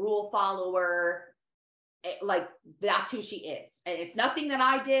 She's a rule follower. Like that's who she is. And it's nothing that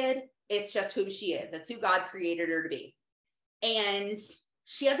I did. It's just who she is. That's who God created her to be. And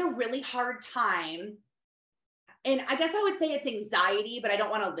she has a really hard time. And I guess I would say it's anxiety, but I don't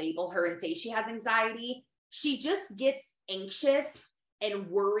want to label her and say she has anxiety. She just gets anxious and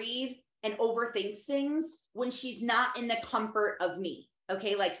worried and overthinks things when she's not in the comfort of me.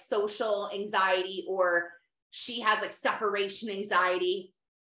 Okay. Like social anxiety, or she has like separation anxiety.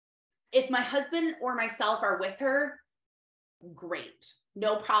 If my husband or myself are with her, great.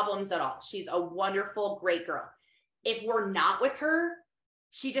 No problems at all. She's a wonderful, great girl. If we're not with her,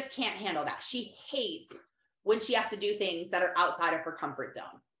 she just can't handle that. She hates when she has to do things that are outside of her comfort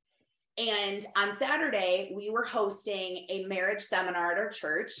zone. And on Saturday, we were hosting a marriage seminar at our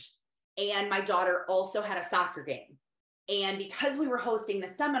church, and my daughter also had a soccer game. And because we were hosting the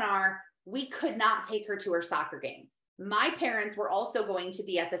seminar, we could not take her to her soccer game. My parents were also going to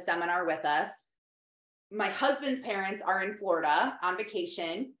be at the seminar with us. My husband's parents are in Florida on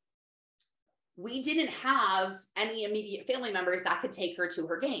vacation. We didn't have any immediate family members that could take her to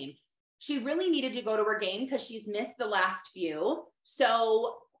her game. She really needed to go to her game because she's missed the last few.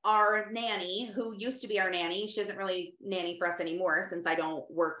 So our nanny, who used to be our nanny, she doesn't really nanny for us anymore since I don't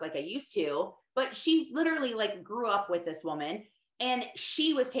work like I used to, but she literally like grew up with this woman, and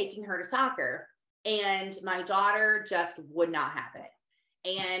she was taking her to soccer, and my daughter just would not have it.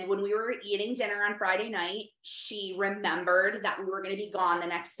 And when we were eating dinner on Friday night, she remembered that we were going to be gone the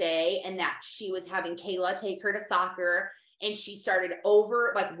next day and that she was having Kayla take her to soccer. And she started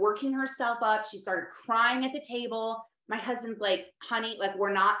working herself up. She started crying at the table. My husband's like, honey, like,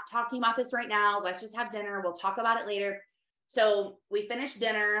 we're not talking about this right now. Let's just have dinner. We'll talk about it later. So we finished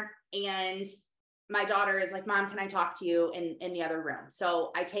dinner, and my daughter is like, Mom, can I talk to you in the other room?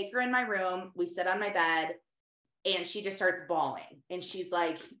 So I take her in my room. We sit on my bed, and she just starts bawling. And she's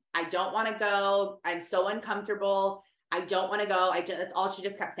like, I don't want to go. I'm so uncomfortable. I don't want to go. That's all she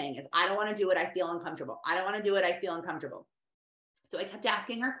just kept saying is, I don't want to do it. I feel uncomfortable. I don't want to do it. I feel uncomfortable. So I kept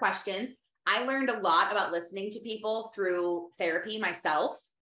asking her questions. I learned a lot about listening to people through therapy myself.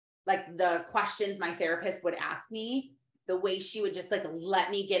 Like the questions my therapist would ask me, the way she would just like let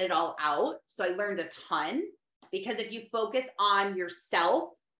me get it all out. So I learned a ton, because if you focus on yourself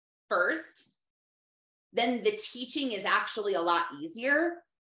first, then the teaching is actually a lot easier.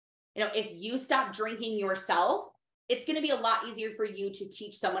 You know, if you stop drinking yourself, it's going to be a lot easier for you to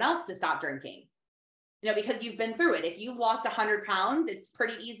teach someone else to stop drinking, you know, because you've been through it. If you've lost 100 pounds, it's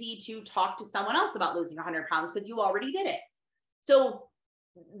pretty easy to talk to someone else about losing 100 pounds because you already did it. So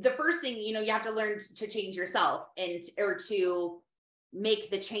the first thing, you have to learn to change yourself or to make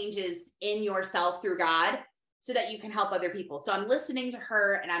the changes in yourself through God so that you can help other people. So I'm listening to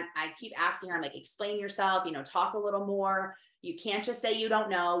her and I keep asking her, I'm like, explain yourself, talk a little more. You can't just say you don't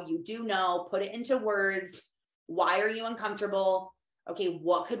know. You do know, put it into words. Why are you uncomfortable? Okay,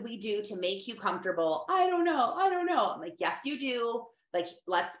 what could we do to make you comfortable? I don't know. I'm like, yes, you do. Like,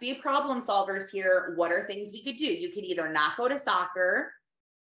 let's be problem solvers here. What are things we could do? You could either not go to soccer.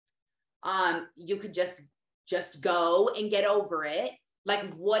 You could just go and get over it.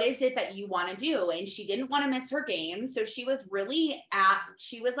 Like, what is it that you want to do? And she didn't want to miss her game. So she was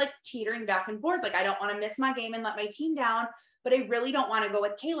like teetering back and forth. Like, I don't want to miss my game and let my team down, but I really don't want to go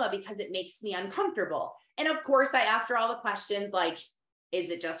with Kayla because it makes me uncomfortable. And of course I asked her all the questions like, is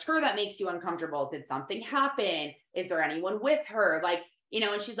it just her that makes you uncomfortable? Did something happen? Is there anyone with her? Like,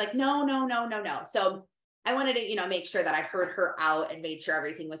 and she's like, no. So I wanted to, make sure that I heard her out and made sure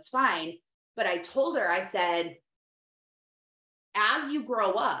everything was fine. But I told her, I said, as you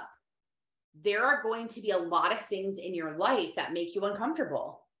grow up, there are going to be a lot of things in your life that make you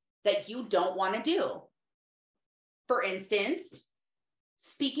uncomfortable that you don't want to do. For instance,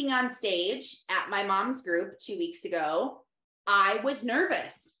 speaking on stage at my mom's group 2 weeks ago, I was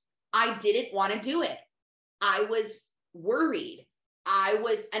nervous. I didn't want to do it. I was worried.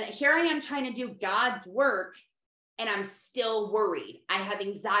 And here I am trying to do God's work and I'm still worried. I have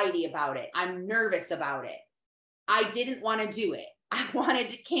anxiety about it. I'm nervous about it. I didn't want to do it. I wanted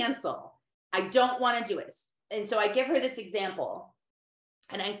to cancel. I don't want to do it. And so I give her this example.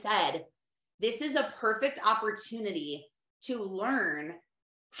 And I said, this is a perfect opportunity to learn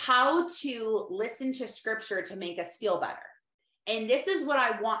how to listen to scripture to make us feel better. And this is what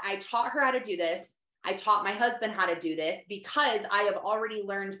I want. I taught her how to do this. I taught my husband how to do this because I have already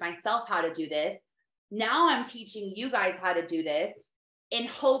learned myself how to do this. Now I'm teaching you guys how to do this in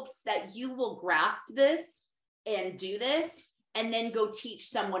hopes that you will grasp this and do this and then go teach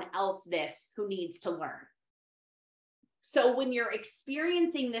someone else this who needs to learn. So when you're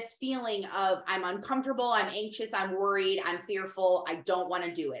experiencing this feeling of I'm uncomfortable, I'm anxious, I'm worried, I'm fearful, I don't want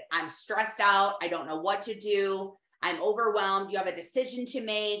to do it. I'm stressed out. I don't know what to do. I'm overwhelmed. You have a decision to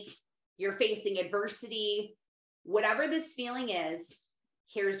make. You're facing adversity. Whatever this feeling is,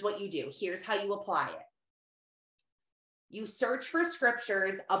 here's what you do. Here's how you apply it. You search for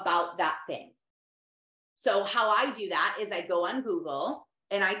scriptures about that thing. So how I do that is I go on Google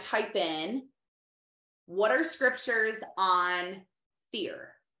and I type in, what are scriptures on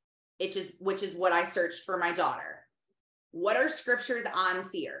fear? Which is what I searched for my daughter. What are scriptures on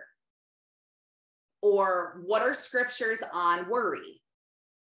fear? Or what are scriptures on worry?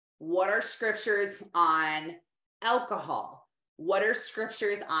 What are scriptures on alcohol? What are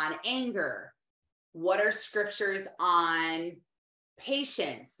scriptures on anger? What are scriptures on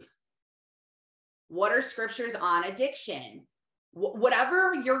patience? What are scriptures on addiction?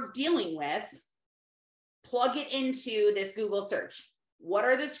 Whatever you're dealing with, plug it into this Google search. What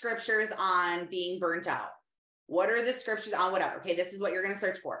are the scriptures on being burnt out? What are the scriptures on whatever? Okay, this is what you're going to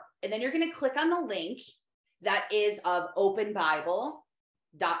search for. And then you're going to click on the link that is of openbible.info.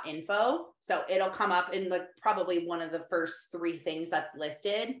 So it'll come up in probably one of the first 3 things that's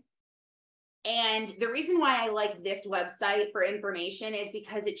listed. And the reason why I like this website for information is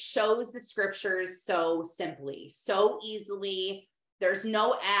because it shows the scriptures so simply, so easily. There's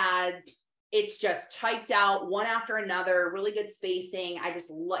no ads. It's just typed out one after another, really good spacing. It's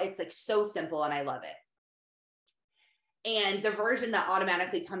like so simple and I love it. And the version that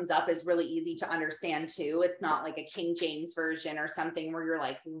automatically comes up is really easy to understand too. It's not like a King James version or something where you're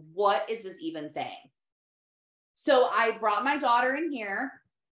like, what is this even saying? So I brought my daughter in here.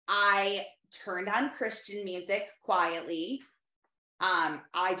 I turned on Christian music quietly.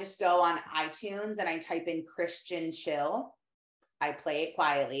 I just go on iTunes and I type in Christian chill. I play it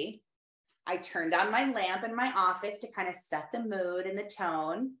quietly. I turned on my lamp in my office to kind of set the mood and the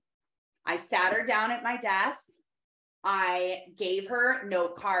tone. I sat her down at my desk. I gave her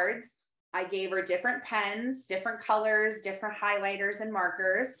note cards. I gave her different pens, different colors, different highlighters and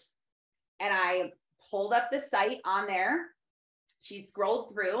markers. And I pulled up the site on there. She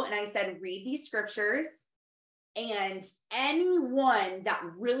scrolled through and I said, read these scriptures, and anyone that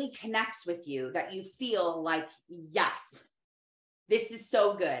really connects with you, that you feel like, yes, this is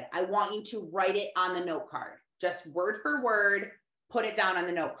so good, I want you to write it on the note card, just word for word, put it down on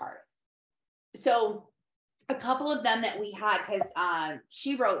the note card. So a couple of them that we had, because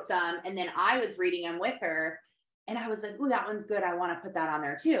she wrote some and then I was reading them with her and I was like, oh, that one's good. I want to put that on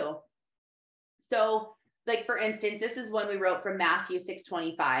there too. So like for instance, this is one we wrote from Matthew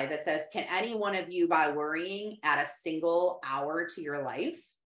 6:25 that says, can any one of you by worrying add a single hour to your life?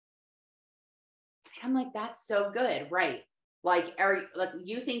 I'm like, that's so good, right? Like,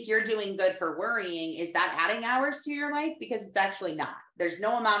 you think you're doing good for worrying? Is that adding hours to your life? Because it's actually not. There's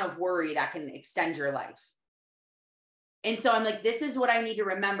no amount of worry that can extend your life. And so I'm like, this is what I need to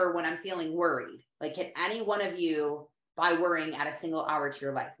remember when I'm feeling worried. Like, can any one of you by worrying add a single hour to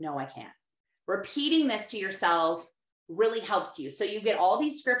your life? No, I can't. Repeating this to yourself really helps you. So you get all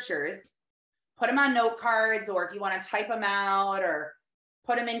these scriptures, put them on note cards, or if you want to type them out or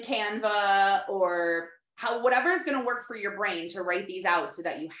put them in Canva, or whatever is going to work for your brain to write these out so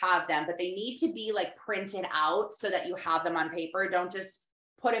that you have them, but they need to be like printed out so that you have them on paper. Don't just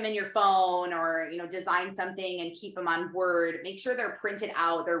put them in your phone or, design something and keep them on Word. Make sure they're printed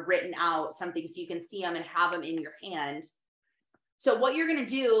out, they're written out, something so you can see them and have them in your hand. So what you're going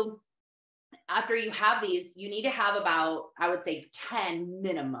to do after you have these, you need to have about, I would say 10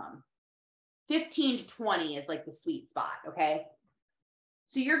 minimum. 15 to 20 is like the sweet spot, okay?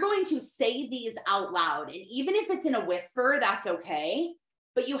 So you're going to say these out loud. And even if it's in a whisper, that's okay.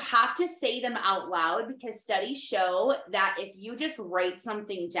 But you have to say them out loud because studies show that if you just write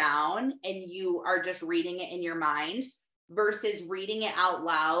something down and you are just reading it in your mind versus reading it out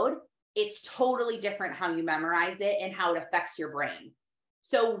loud, it's totally different how you memorize it and how it affects your brain.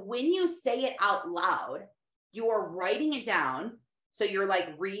 So when you say it out loud, you're writing it down. So you're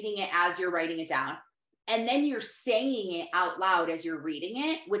like reading it as you're writing it down. And then you're saying it out loud as you're reading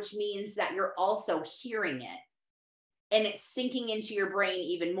it, which means that you're also hearing it. And it's sinking into your brain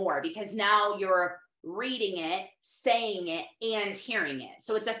even more because now you're reading it, saying it, and hearing it.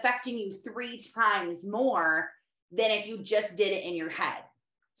 So it's affecting you 3 times more than if you just did it in your head.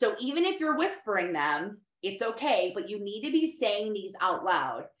 So even if you're whispering them, it's okay, but you need to be saying these out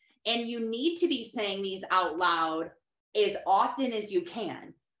loud. And you need to be saying these out loud as often as you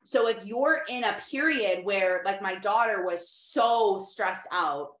can. So if you're in a period where, like, my daughter was so stressed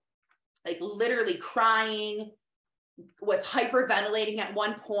out, like literally crying, was hyperventilating at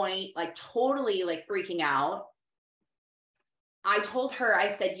one point, like totally like freaking out, I told her, I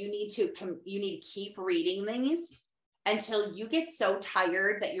said, you need to keep reading these until you get so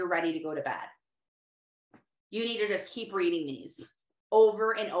tired that you're ready to go to bed. You need to just keep reading these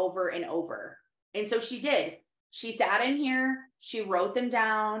over and over and over. And so she did. She sat in here, she wrote them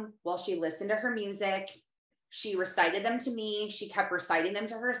down while she listened to her music. She recited them to me. She kept reciting them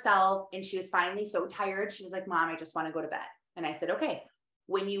to herself. And she was finally so tired. She was like, Mom, I just want to go to bed. And I said, okay,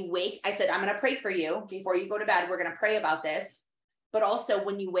 when you wake, I said, I'm going to pray for you before you go to bed. We're going to pray about this. But also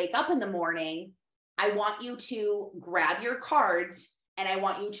when you wake up in the morning, I want you to grab your cards and I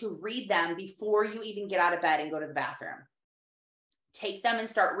want you to read them before you even get out of bed and go to the bathroom. Take them and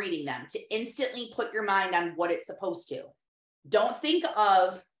start reading them to instantly put your mind on what it's supposed to. Don't think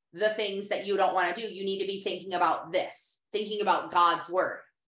of the things that you don't want to do. You need to be thinking about this, thinking about God's word.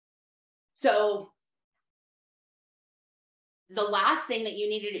 So the last thing that you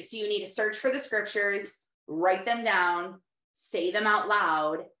need to do, so you need to search for the scriptures, write them down, say them out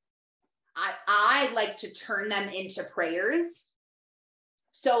loud. I like to turn them into prayers.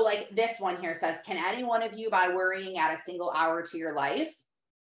 So like this one here says, can any one of you by worrying add a single hour to your life?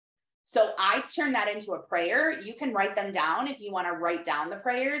 So I turn that into a prayer. You can write them down if you want to write down the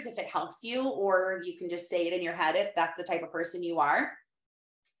prayers, if it helps you, or you can just say it in your head if that's the type of person you are.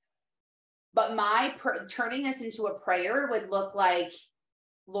 But turning this into a prayer would look like,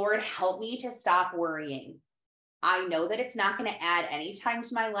 Lord, help me to stop worrying. I know that it's not going to add any time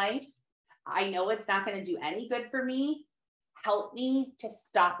to my life. I know it's not going to do any good for me. Help me to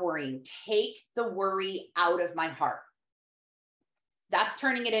stop worrying. Take the worry out of my heart. That's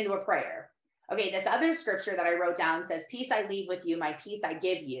turning it into a prayer. Okay, this other scripture that I wrote down says, peace I leave with you, my peace I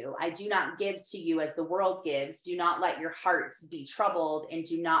give you. I do not give to you as the world gives. Do not let your hearts be troubled and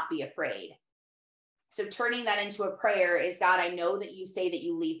do not be afraid. So turning that into a prayer is, God, I know that you say that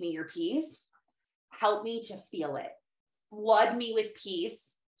you leave me your peace. Help me to feel it. Flood me with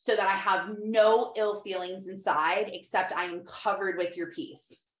peace so that I have no ill feelings inside, except I am covered with your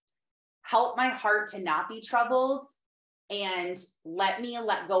peace. Help my heart to not be troubled and let me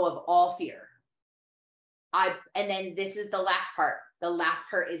let go of all fear. And then this is the last part. The last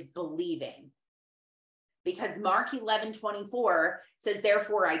part is believing. Because Mark 11:24 says,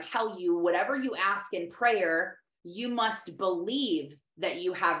 therefore, I tell you, whatever you ask in prayer, you must believe that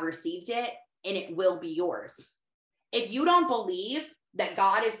you have received it and it will be yours. If you don't believe that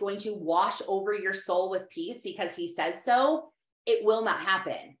God is going to wash over your soul with peace because he says so, it will not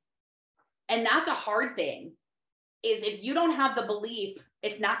happen. And that's a hard thing, is if you don't have the belief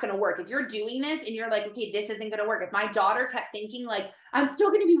it's not going to work. If you're doing this and you're like, okay, this isn't going to work. If my daughter kept thinking like, I'm still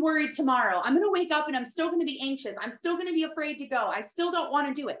going to be worried tomorrow. I'm going to wake up and I'm still going to be anxious. I'm still going to be afraid to go. I still don't want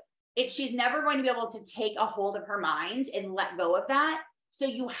to do it. She's never going to be able to take a hold of her mind and let go of that. So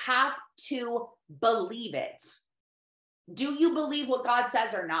you have to believe it. Do you believe what God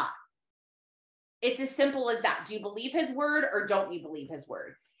says or not? It's as simple as that. Do you believe his word or don't you believe his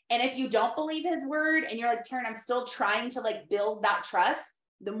word? And if you don't believe his word and you're like, Taryn, I'm still trying to like build that trust,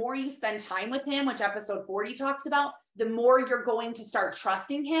 the more you spend time with him, which episode 40 talks about, the more you're going to start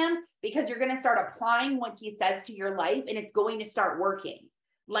trusting him, because you're going to start applying what he says to your life and it's going to start working.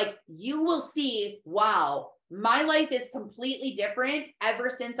 Like, you will see, wow, my life is completely different ever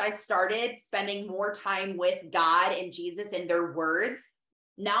since I started spending more time with God and Jesus and their words.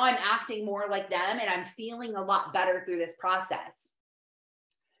 Now I'm acting more like them and I'm feeling a lot better through this process.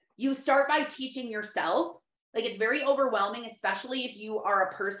 You start by teaching yourself. Like, it's very overwhelming, especially if you are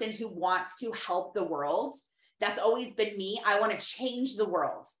a person who wants to help the world. That's always been me. I want to change the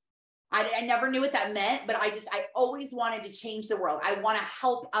world. I never knew what that meant, but I always wanted to change the world. I want to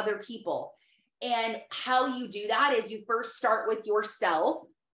help other people. And how you do that is you first start with yourself,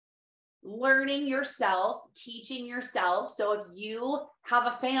 learning yourself, teaching yourself. So if you have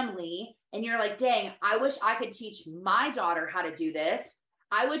a family and you're like, dang, I wish I could teach my daughter how to do this.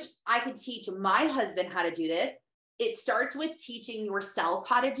 I wish I could teach my husband how to do this. It starts with teaching yourself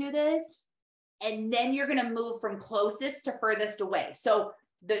how to do this. And then you're going to move from closest to furthest away. So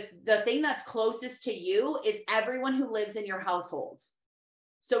the thing that's closest to you is everyone who lives in your household.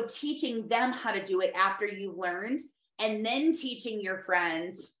 So teaching them how to do it after you've learned, and then teaching your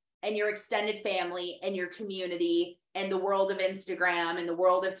friends and your extended family and your community and the world of Instagram and the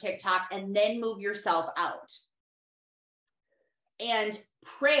world of TikTok, and then move yourself out. And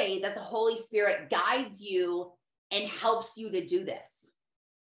pray that the Holy Spirit guides you and helps you to do this.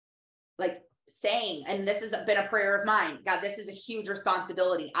 Like, saying, and this has been a prayer of mine, God, this is a huge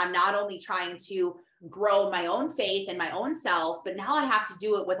responsibility. I'm not only trying to grow my own faith and my own self, but now I have to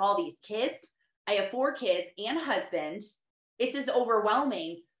do it with all these kids. I have 4 kids and a husband. It's as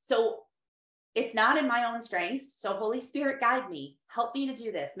overwhelming. So it's not in my own strength. So Holy Spirit, guide me, help me to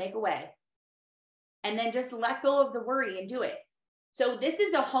do this, make a way. And then just let go of the worry and do it. So this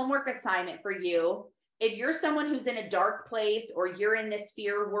is a homework assignment for you. If you're someone who's in a dark place, or you're in this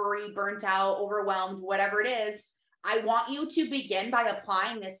fear, worry, burnt out, overwhelmed, whatever it is, I want you to begin by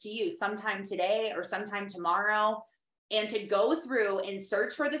applying this to you sometime today or sometime tomorrow, and to go through and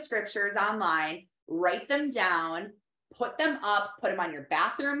search for the scriptures online, write them down, put them up, put them on your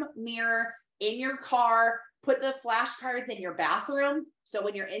bathroom mirror, in your car, put the flashcards in your bathroom. So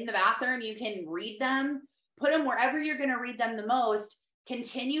when you're in the bathroom, you can read them, put them wherever you're going to read them the most,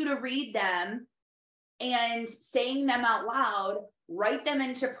 continue to read them. And saying them out loud, write them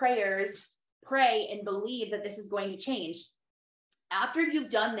into prayers, pray and believe that this is going to change. After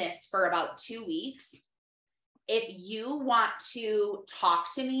you've done this for about 2 weeks, if you want to talk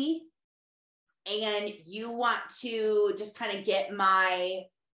to me and you want to just kind of get my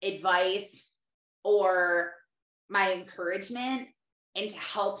advice or my encouragement and to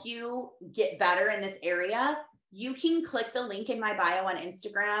help you get better in this area, you can click the link in my bio on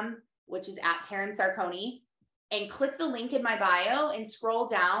Instagram, which is at Taryn Sarconi, and click the link in my bio and scroll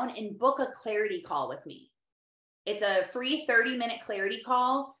down and book a clarity call with me. It's a free 30-minute clarity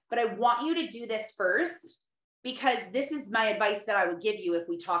call, but I want you to do this first, because this is my advice that I would give you if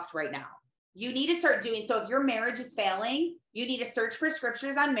we talked right now. You need to start doing, so if your marriage is failing, you need to search for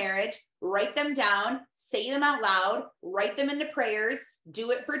scriptures on marriage, write them down, say them out loud, write them into prayers,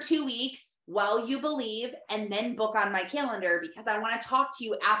 do it for 2 weeks, while you believe, and then book on my calendar, because I want to talk to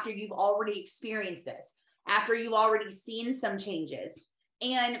you after you've already experienced this, after you've already seen some changes.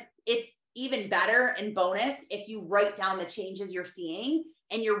 And it's even better and bonus if you write down the changes you're seeing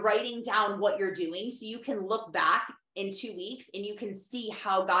and you're writing down what you're doing, so you can look back in 2 weeks and you can see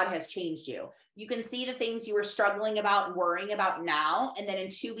how God has changed you. You can see the things you were struggling about and worrying about now. And then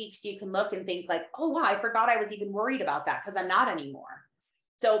in 2 weeks, you can look and think like, oh, wow, I forgot I was even worried about that, because I'm not anymore.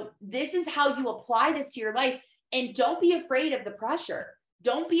 So this is how you apply this to your life. And don't be afraid of the pressure.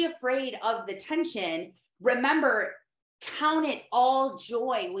 Don't be afraid of the tension. Remember, count it all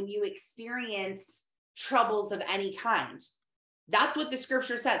joy when you experience troubles of any kind. That's what the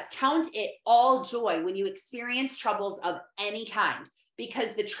scripture says. Count it all joy when you experience troubles of any kind,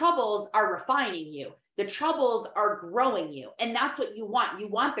 because the troubles are refining you. The troubles are growing you. And that's what you want. You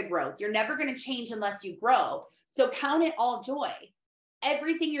want the growth. You're never going to change unless you grow. So count it all joy.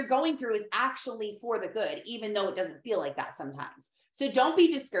 Everything you're going through is actually for the good, even though it doesn't feel like that sometimes. So don't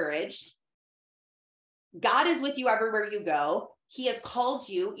be discouraged. God is with you everywhere you go. He has called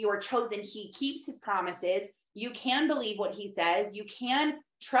you. You are chosen. He keeps his promises. You can believe what he says. You can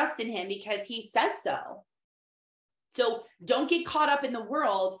trust in him because he says so. So don't get caught up in the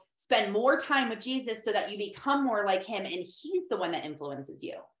world. Spend more time with Jesus so that you become more like him, and he's the one that influences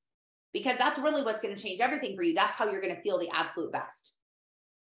you, because that's really what's going to change everything for you. That's how you're going to feel the absolute best.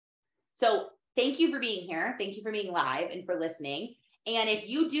 So thank you for being here. Thank you for being live and for listening. And if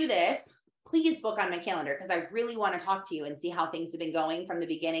you do this, please book on my calendar, because I really want to talk to you and see how things have been going from the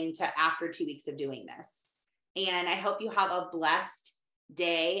beginning to after 2 weeks of doing this. And I hope you have a blessed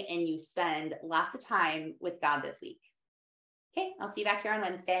day and you spend lots of time with God this week. Okay, I'll see you back here on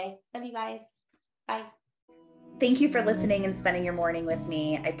Wednesday. Love you guys. Bye. Thank you for listening and spending your morning with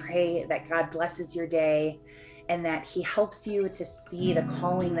me. I pray that God blesses your day and that he helps you to see the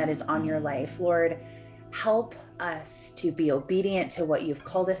calling that is on your life. Lord, help us to be obedient to what you've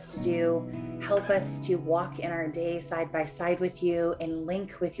called us to do. Help us to walk in our day side by side with you and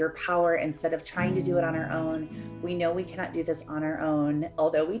link with your power instead of trying to do it on our own. We know we cannot do this on our own,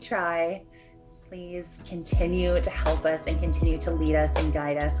 although we try. Please continue to help us and continue to lead us and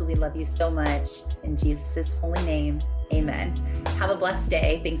guide us. We love you so much. In Jesus' holy name, amen. Have a blessed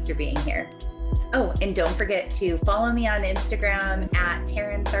day. Thanks for being here. Oh, and don't forget to follow me on Instagram at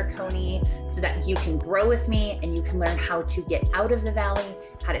Taryn Sarconi so that you can grow with me and you can learn how to get out of the valley,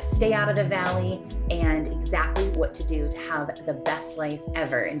 how to stay out of the valley, and exactly what to do to have the best life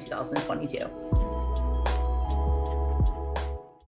ever in 2022.